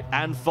 Soroviak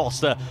and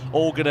Foster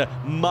all going to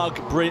mug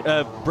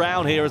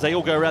Brown here as they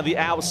all go around the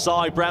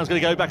outside. Brown's going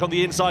to go back on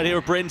the inside here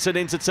of Brinton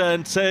into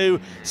turn 2,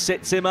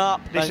 sits him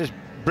up. This is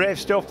brave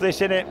stuff, this,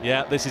 isn't it?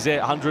 Yeah, this is it.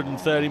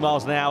 130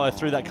 miles an hour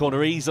through that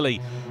corner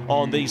easily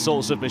on these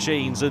sorts of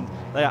machines, and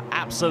they are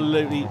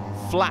absolutely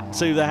flat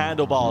to the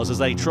handlebars as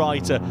they try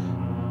to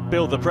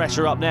build the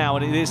pressure up now.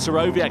 And it is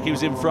Soroviak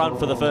who's in front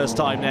for the first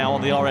time now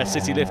on the RS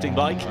City lifting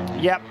bike.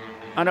 Yep.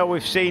 I know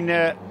we've seen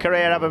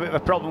Carrera have a bit of a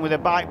problem with the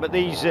bike, but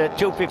these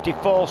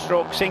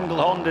 254-stroke single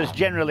Hondas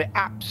generally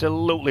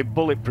absolutely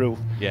bulletproof.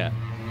 Yeah.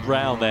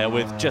 Brown there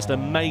with just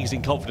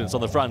amazing confidence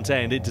on the front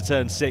end into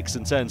turn 6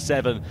 and turn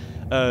 7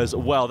 as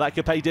well. That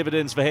could pay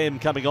dividends for him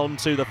coming on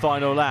to the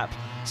final lap.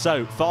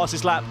 So,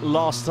 fastest lap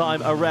last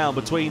time around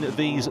between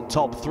these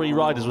top 3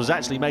 riders was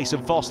actually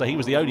Mason Foster. He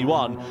was the only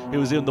one who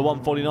was in the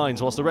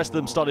 149s, whilst the rest of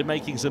them started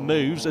making some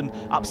moves and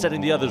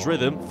upsetting the others'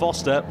 rhythm.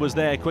 Foster was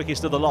there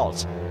quickest of the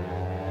lot.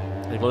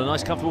 They've got a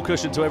nice comfortable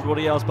cushion to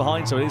everybody else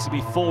behind, so it needs to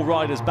be 4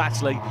 riders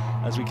battling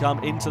as we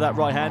come into that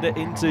right-hander,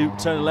 into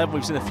turn 11.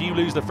 We've seen a few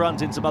lose the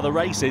front in some other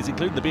races,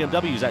 including the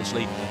BMWs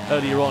actually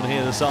earlier on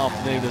here this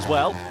afternoon as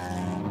well.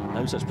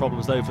 No such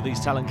problems though for these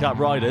Talent Cup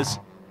riders.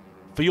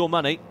 For your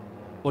money,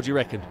 what do you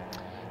reckon?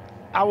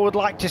 I would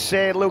like to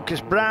say Lucas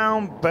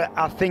Brown, but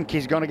I think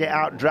he's going to get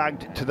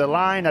out-dragged to the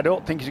line. I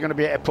don't think he's going to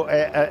be able to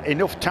put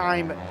enough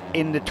time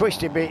in the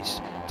twisty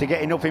bits to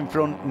get enough in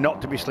front not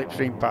to be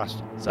slipstream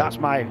past. That's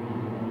my...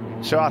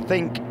 So I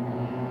think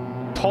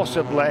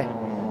possibly,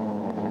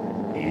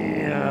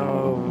 you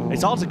know,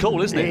 It's hard to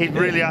call, isn't it? It's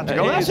really hard to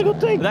call. That's a good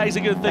thing. That is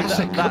a good thing.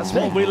 That's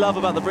what we love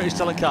about the British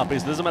Talent Cup.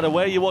 Is it doesn't matter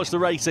where you watch the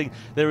racing,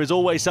 there is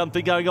always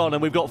something going on.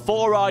 And we've got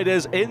 4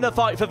 riders in the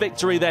fight for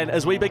victory then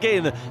as we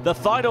begin the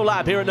final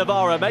lap here at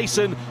Navarra.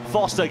 Mason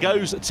Foster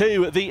goes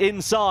to the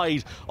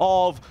inside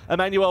of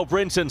Emmanuel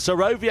Brinton.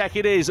 Soroviak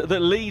it is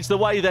that leads the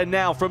way then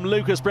now from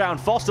Lucas Brown.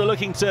 Foster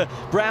looking to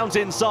Brown's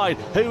inside.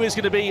 Who is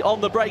going to be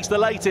on the brakes the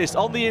latest?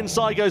 On the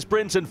inside goes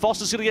Brinton.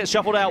 Foster's going to get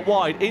shuffled out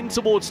wide. In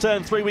towards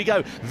turn 3 we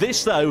go.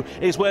 This, though,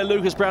 is where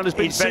Lucas Brown has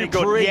been very supreme.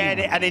 good.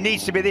 Yeah, and it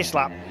needs to be this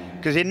lap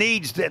because he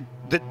needs the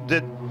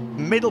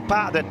middle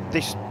part of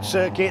this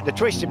circuit, the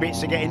twisty bits,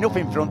 to get enough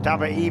in front to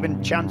have an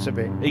even chance of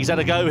it. He's had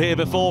a go here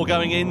before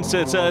going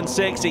into turn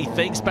 6. He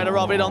thinks better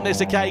of it on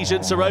this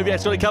occasion.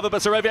 Soroviak's got to cover,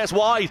 but Soroviak's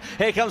wide.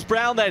 Here comes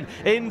Brown then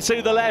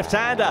into the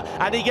left-hander,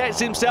 and he gets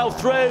himself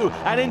through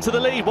and into the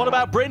lead. What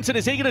about Brinton?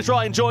 Is he going to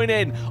try and join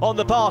in on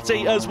the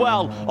party as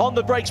well? On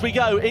the brakes we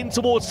go in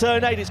towards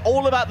turn 8. It's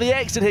all about the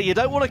exit here. You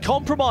don't want to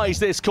compromise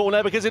this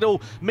corner because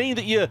it'll mean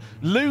that you're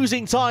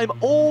losing time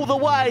all the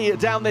way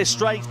down this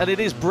straight, and it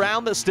is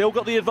Brown that's still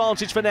got the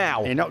advantage for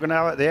now. You're not going to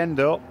have it at the end,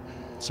 though.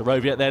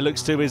 Soroviak there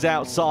looks to his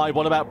outside.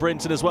 What about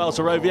Brinton as well?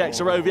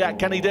 Soroviak,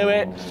 can he do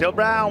it? Still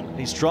Brown.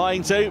 He's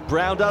trying to.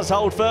 Brown does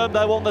hold firm,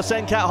 though, on the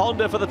Sencat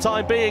Honda for the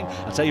time being.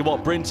 I'll tell you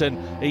what, Brinton,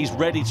 he's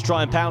ready to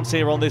try and pounce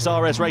here on this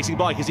RS Racing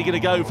bike. Is he going to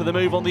go for the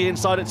move on the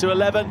inside at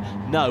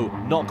 211? No,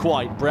 not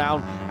quite.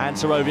 Brown and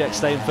Soroviak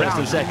staying first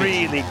and second.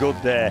 Really good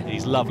there.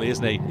 He's lovely,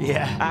 isn't he?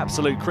 Yeah.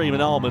 Absolute cream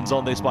and almonds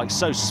on this bike.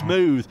 So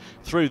smooth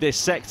through this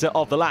sector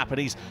of the lap, and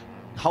he's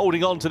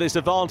holding on to this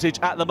advantage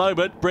at the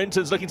moment.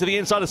 Brinton's looking to the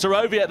inside of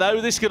Soroviak,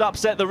 though. This could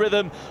upset the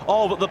rhythm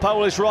of the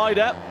Polish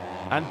rider,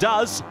 and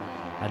does.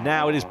 And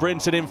now it is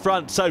Brinton in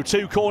front, so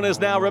 2 corners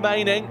now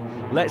remaining.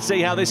 Let's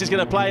see how this is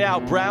going to play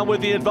out. Brown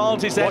with the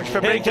advantage there.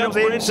 Here comes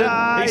Brinton.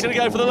 He's going to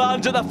go for the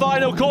lunge at the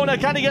final corner.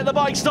 Can he get the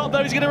bike stopped,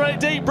 though? He's going to run it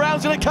deep.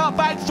 Brown's going to cut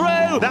back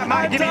through. That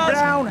might give it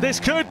Brown. This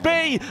could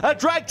be a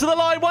drag to the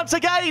line once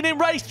again in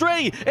race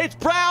 3. It's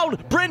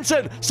Brown,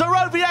 Brinton,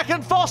 Soroviak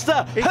and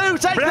Foster. Who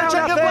takes the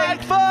checker flag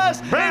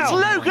first? Brown.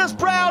 It's Lucas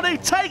Brown who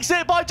takes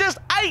it by just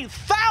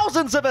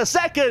 0.08 of a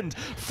second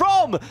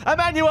from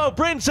Emmanuel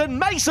Brinton.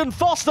 Mason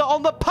Foster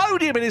on the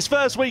podium in his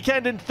first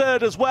weekend in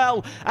 3rd as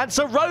well. And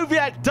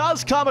Soroviak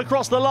does come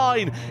across the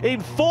line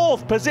in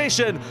 4th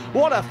position.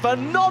 What a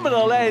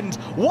phenomenal end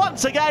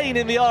once again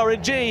in the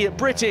R&G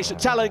British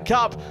Talent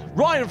Cup.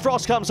 Ryan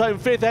Frost comes home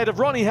 5th ahead of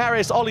Ronnie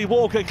Harris, Ollie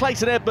Walker,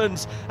 Clayton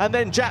Edmonds, and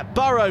then Jack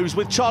Burrows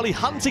with Charlie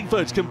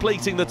Huntingford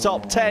completing the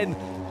top 10.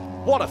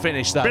 What a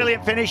finish, though.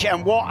 Brilliant finish,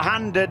 and what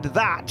handed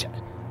that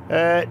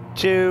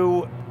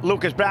to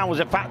Lucas Brown was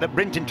the fact that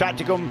Brinton tried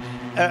to come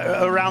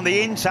around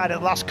the inside at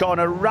the last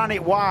corner, ran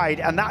it wide,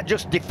 and that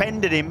just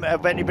defended him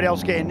of anybody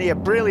else getting near.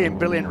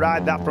 Brilliant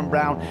ride that from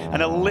Brown,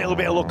 and a little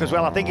bit of luck as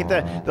well. I think if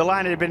the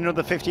line had been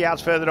another 50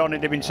 yards further on,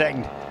 it'd have been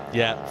second.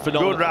 Yeah,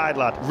 phenomenal. Good ride,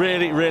 lad.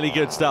 Really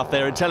good stuff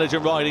there.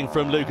 Intelligent riding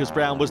from Lucas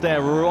Brown was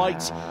there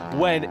right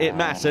when it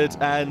mattered,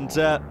 and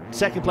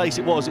second place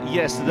it was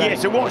yesterday. Yeah,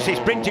 so watch this.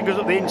 Brinton goes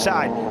up the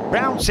inside.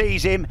 Brown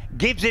sees him,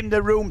 gives him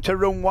the room to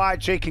run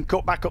wide so he can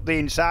cut back up the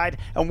inside,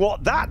 and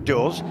what that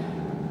does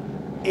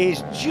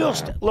is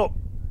just, look,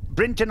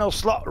 Brinton will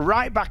slot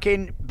right back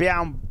in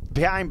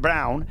behind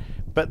Brown,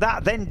 but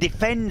that then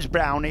defends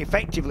Brown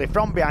effectively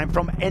from behind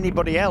from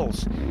anybody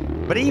else.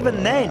 But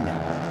even then,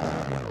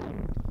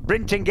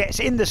 Brinton gets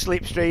in the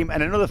slipstream,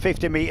 and another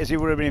 50 metres he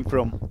would have been in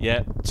from.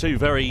 Yeah, 2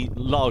 very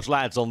large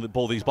lads on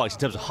board these bikes,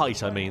 in terms of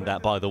height, I mean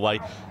that, by the way.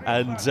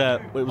 And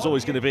it was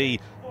always going to be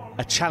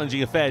a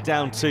challenging affair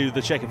down to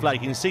the checkered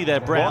flag. You can see there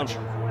Brown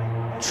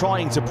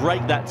trying to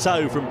break that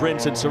toe from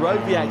Brinton.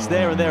 Soroviak's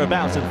there and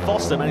thereabouts, and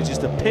Foster manages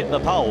to pit the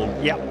pole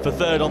for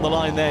 3rd on the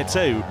line there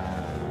too.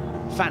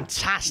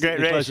 Fantastic.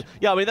 Great race.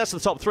 Yeah, I mean, that's the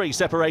top 3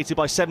 separated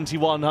by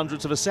 71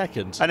 hundredths of a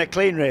second. And a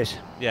clean race.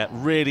 Yeah,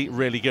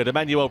 really good.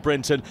 Emmanuel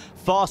Brinton,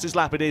 fastest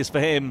lap it is for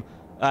him,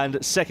 and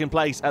 2nd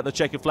place at the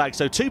checkered flag.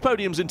 So 2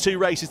 podiums in 2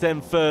 races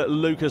then for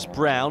Lucas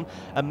Brown.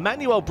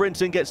 Emmanuel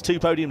Brinton gets 2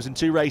 podiums in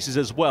 2 races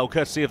as well,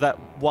 courtesy of that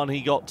one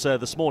he got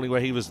this morning where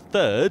he was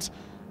 3rd,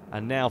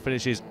 and now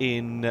finishes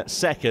in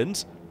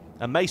 2nd.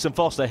 And Mason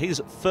Foster,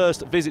 his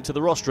first visit to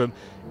the rostrum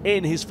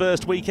in his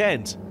first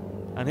weekend.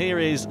 And here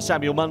is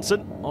Samuel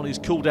Munson on his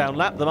cool-down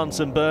lap, the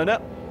Munson burner,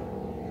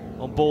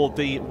 on board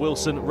the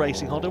Wilson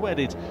Racing Honda. Where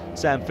did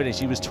Sam finish?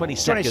 He was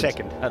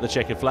 22nd at the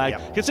checkered flag.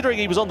 Yep. Considering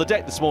he was on the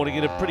deck this morning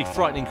in a pretty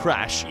frightening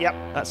crash,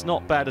 that's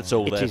not bad at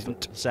all there for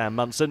Sam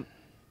Munson.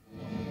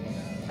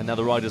 And now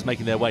the riders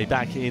making their way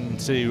back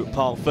into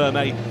Parc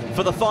Fermé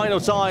for the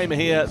final time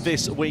here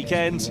this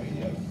weekend.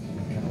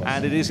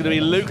 And it is going to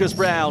be Lucas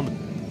Brown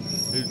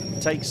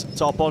who takes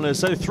top honours.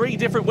 So 3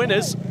 different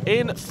winners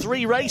in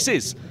 3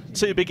 races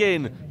to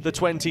begin the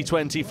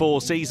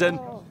 2024 season.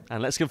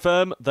 And let's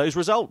confirm those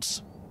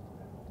results.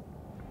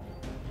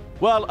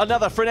 Well,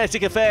 another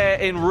frenetic affair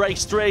in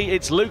race 3.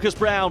 It's Lucas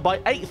Brown by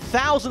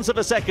 0.08 of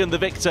a second, the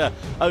victor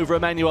over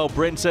Emmanuel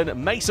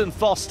Brinton. Mason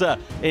Foster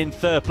in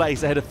third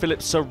place ahead of Philip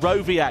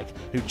Sarowiak,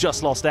 who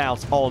just lost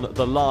out on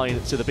the line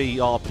to the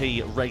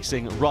BRP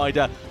Racing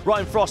rider.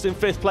 Ryan Frost in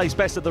fifth place,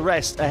 best of the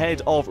rest,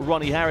 ahead of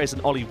Ronnie Harris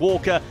and Ollie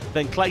Walker.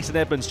 Then Clayton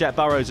Edmonds, Jack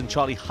Burrows and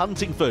Charlie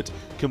Huntingford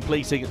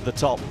completing the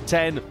top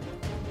 10.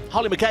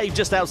 Holly McCabe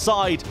just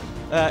outside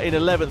in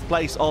 11th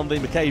place on the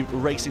McCabe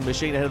Racing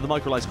machine ahead of the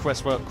Microlized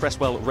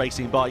Cresswell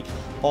racing bike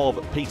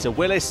of Peter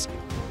Willis.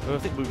 I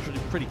think we were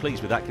pretty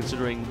pleased with that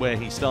considering where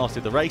he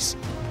started the race.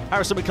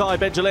 Harrison Mackay,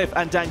 Ben Jalif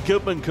and Dan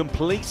Goodman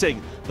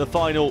completing the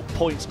final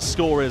points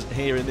scorers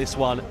here in this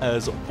one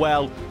as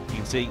well. You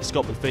can see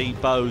Scott McPhee,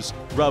 Bowes,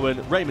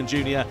 Rowan, Raymond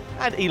Jr.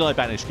 and Eli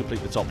Banish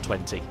complete the top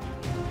 20.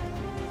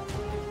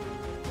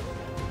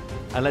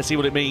 And let's see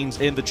what it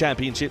means in the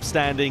championship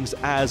standings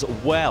as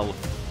well.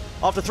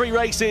 After 3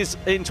 races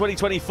in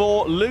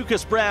 2024,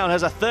 Lucas Brown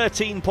has a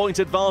 13-point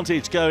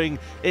advantage going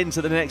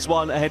into the next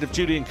one ahead of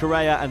Julian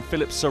Correa and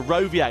Philip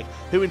Sarowiak,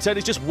 who in turn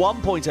is just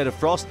 1 point ahead of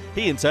Frost.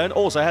 He in turn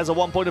also has a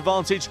 1-point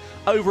advantage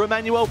over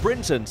Emmanuel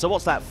Brinton. So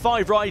what's that?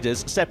 5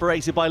 riders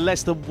separated by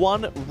less than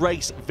 1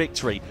 race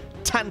victory.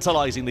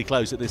 Tantalisingly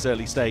close at this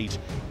early stage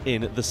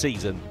in the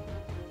season.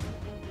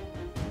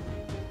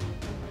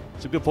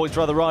 Some good points for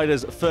other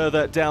riders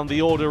further down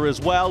the order as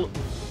well.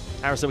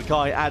 Harrison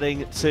Mackay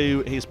adding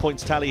to his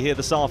points tally here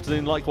this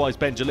afternoon. Likewise,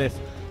 Ben Jalif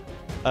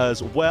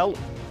as well.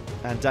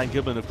 And Dan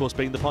Goodman, of course,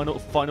 being the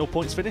final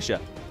points finisher.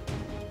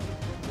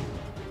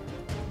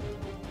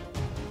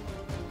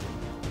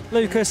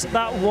 Lucas,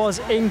 that was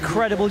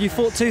incredible. You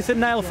fought tooth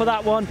and nail for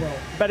that one.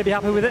 Better be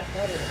happy with it.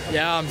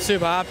 Yeah, I'm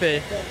super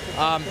happy.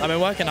 I've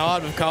been working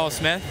hard with Carl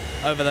Smith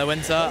over the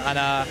winter,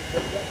 and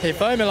he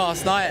phoned me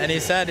last night and he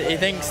said he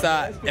thinks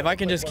that if I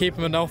can just keep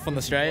him enough on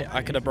the straight,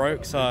 I could have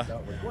broke. So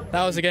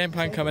that was the game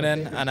plan coming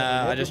in, and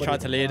I just tried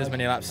to lead as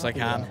many laps as I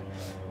can.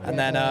 And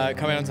then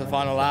coming onto the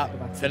final lap,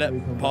 Philip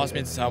passed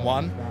me into turn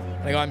 1,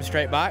 and I got him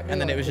straight back, and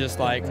then it was just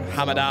like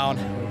hammer down,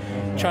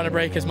 trying to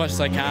brake as much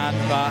as I can.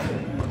 But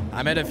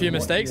I made a few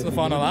mistakes in the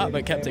final lap,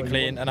 but kept it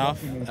clean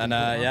enough, and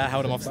yeah,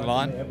 held him off to the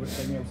line.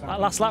 That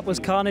last lap was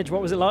carnage.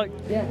 What was it like?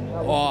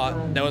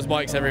 Oh, there was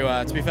bikes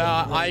everywhere. To be fair,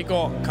 I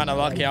got kind of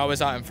lucky. I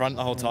was out in front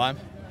the whole time.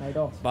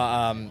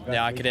 But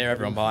yeah, I could hear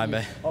everyone behind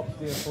me.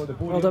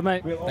 Well done,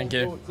 mate. Thank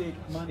you.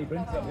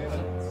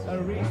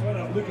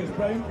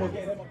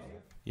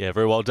 Yeah,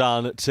 very well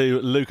done to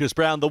Lucas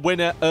Brown, the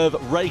winner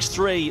of race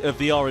 3 of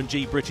the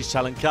RNG British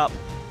Talent Cup.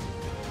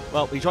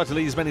 Well, he tried to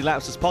lead as many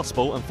laps as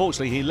possible.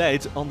 Unfortunately, he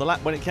led on the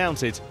lap when it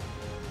counted.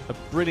 A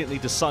brilliantly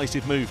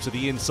decisive move to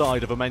the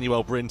inside of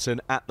Emmanuel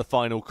Brinton at the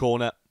final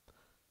corner.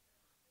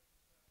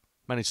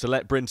 Managed to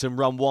let Brinton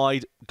run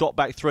wide, got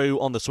back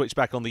through on the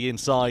switchback on the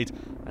inside,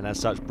 and as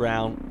such,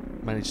 Brown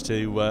managed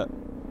to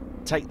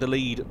take the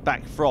lead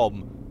back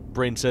from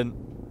Brinton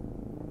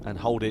and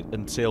hold it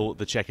until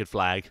the checkered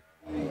flag.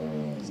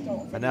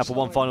 And now for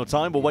one final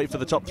time, we'll wait for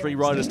the top 3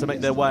 riders to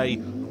make their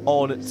way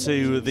on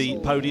to the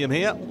podium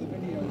here.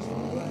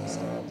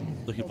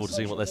 Looking forward to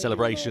seeing what their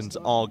celebrations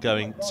are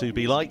going to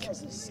be like.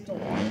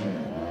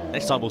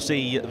 Next time we'll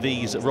see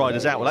these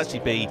riders out will actually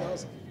be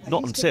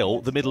not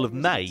until the middle of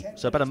May,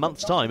 so about a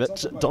month's time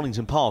at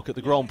Donington Park at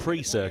the Grand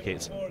Prix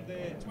circuit.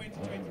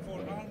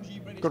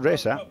 Good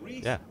race, that.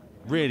 Yeah,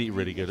 really,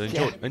 really good.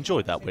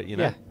 Enjoyed that bit, you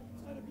know. Yeah.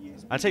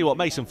 I tell you what,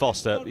 Mason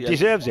Foster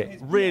deserves it.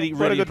 Really,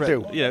 really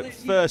good. You know,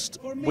 first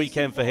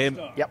weekend for him.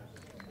 Yep.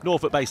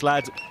 Norfolk-based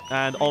lad,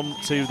 and on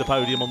to the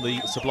podium on the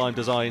Sublime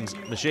Designs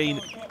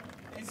machine.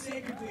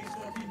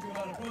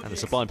 And a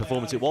sublime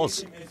performance it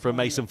was from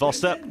Mason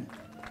Foster.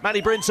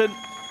 Manny Brinton,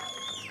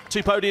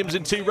 2 podiums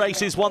in 2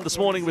 races, one this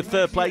morning with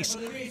 3rd place,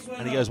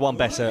 and he goes one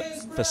better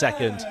for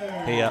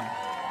 2nd here.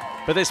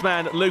 But this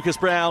man, Lucas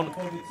Brown,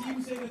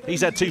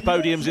 he's had 2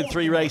 podiums in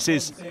 3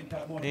 races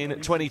in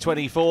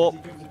 2024,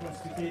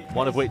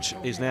 one of which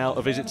is now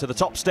a visit to the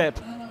top step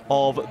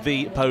of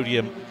the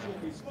podium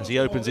as he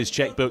opens his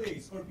checkbook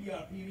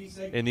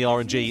in the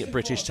RNG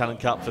British Talent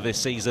Cup for this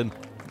season.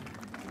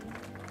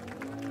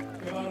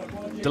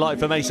 Delight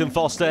for Mason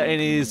Foster in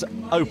his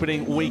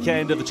opening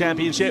weekend of the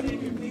championship.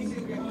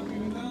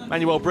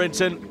 Emmanuel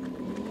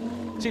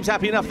Brinton seems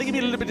happy enough. I think he'd be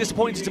a little bit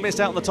disappointed to miss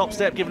out on the top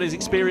step given his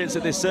experience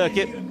at this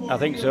circuit. I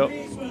think so.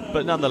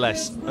 But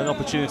nonetheless, an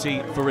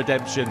opportunity for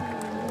redemption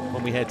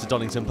when we head to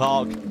Donington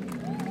Park.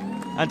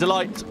 And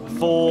delight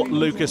for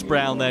Lucas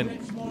Brown then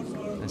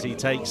as he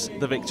takes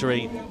the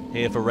victory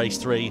here for race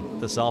 3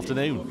 this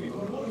afternoon.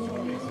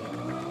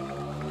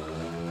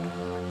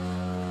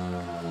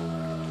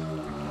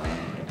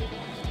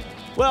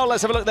 Well,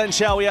 let's have a look then,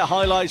 shall we, at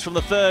highlights from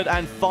the 3rd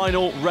and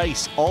final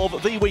race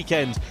of the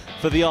weekend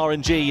for the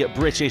RNG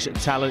British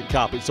Talent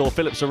Cup. It saw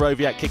Philip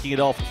Sarowiak kicking it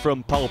off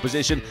from pole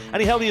position,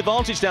 and he held the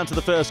advantage down to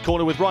the first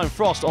corner with Ryan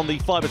Frost on the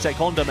Fibertech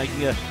Honda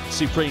making a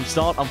supreme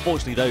start.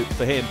 Unfortunately, though,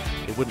 for him,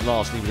 it wouldn't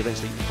last, and he would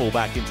eventually fall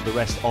back into the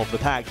rest of the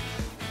pack.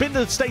 Been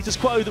the status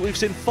quo that we've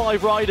seen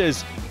 5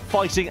 riders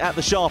fighting at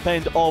the sharp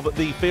end of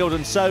the field,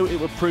 and so it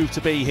would prove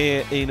to be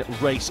here in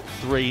race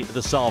 3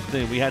 this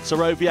afternoon. We had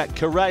Soroviak,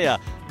 Correa,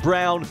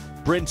 Brown,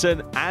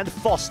 Brinton and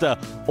Foster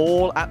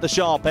all at the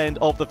sharp end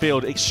of the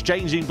field,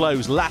 exchanging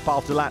blows lap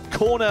after lap,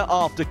 corner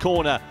after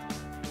corner.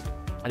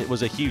 And it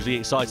was a hugely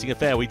exciting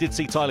affair. We did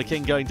see Tyler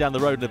King going down the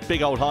road in a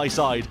big old high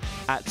side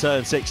at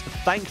turn 6.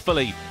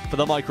 Thankfully for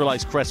the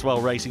Microlights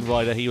Cresswell racing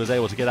rider, he was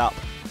able to get up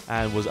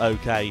and was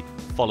okay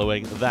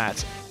following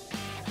that.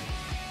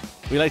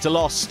 We later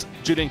lost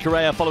Julian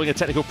Correa following a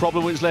technical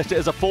problem, which left it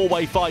as a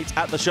 4-way fight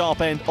at the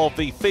sharp end of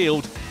the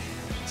field.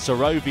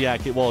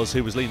 Soroviak it was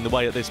who was leading the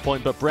way at this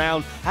point, but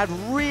Brown had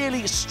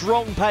really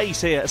strong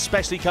pace here,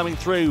 especially coming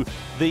through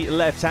the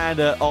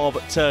left-hander of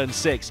turn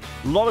 6.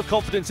 A lot of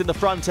confidence in the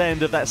front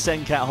end of that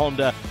Sencat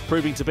Honda,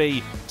 proving to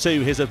be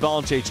to his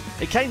advantage.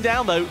 It came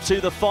down, though,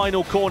 to the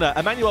final corner.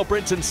 Emmanuel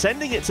Brinton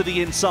sending it to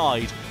the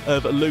inside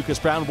of Lucas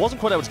Brown.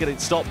 Wasn't quite able to get it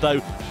stopped,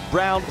 though.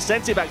 Brown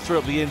sent it back through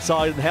up the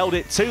inside and held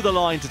it to the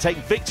line to take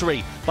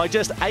victory by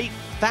just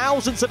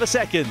 0.08 of a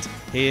second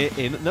here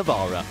in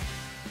Navarra.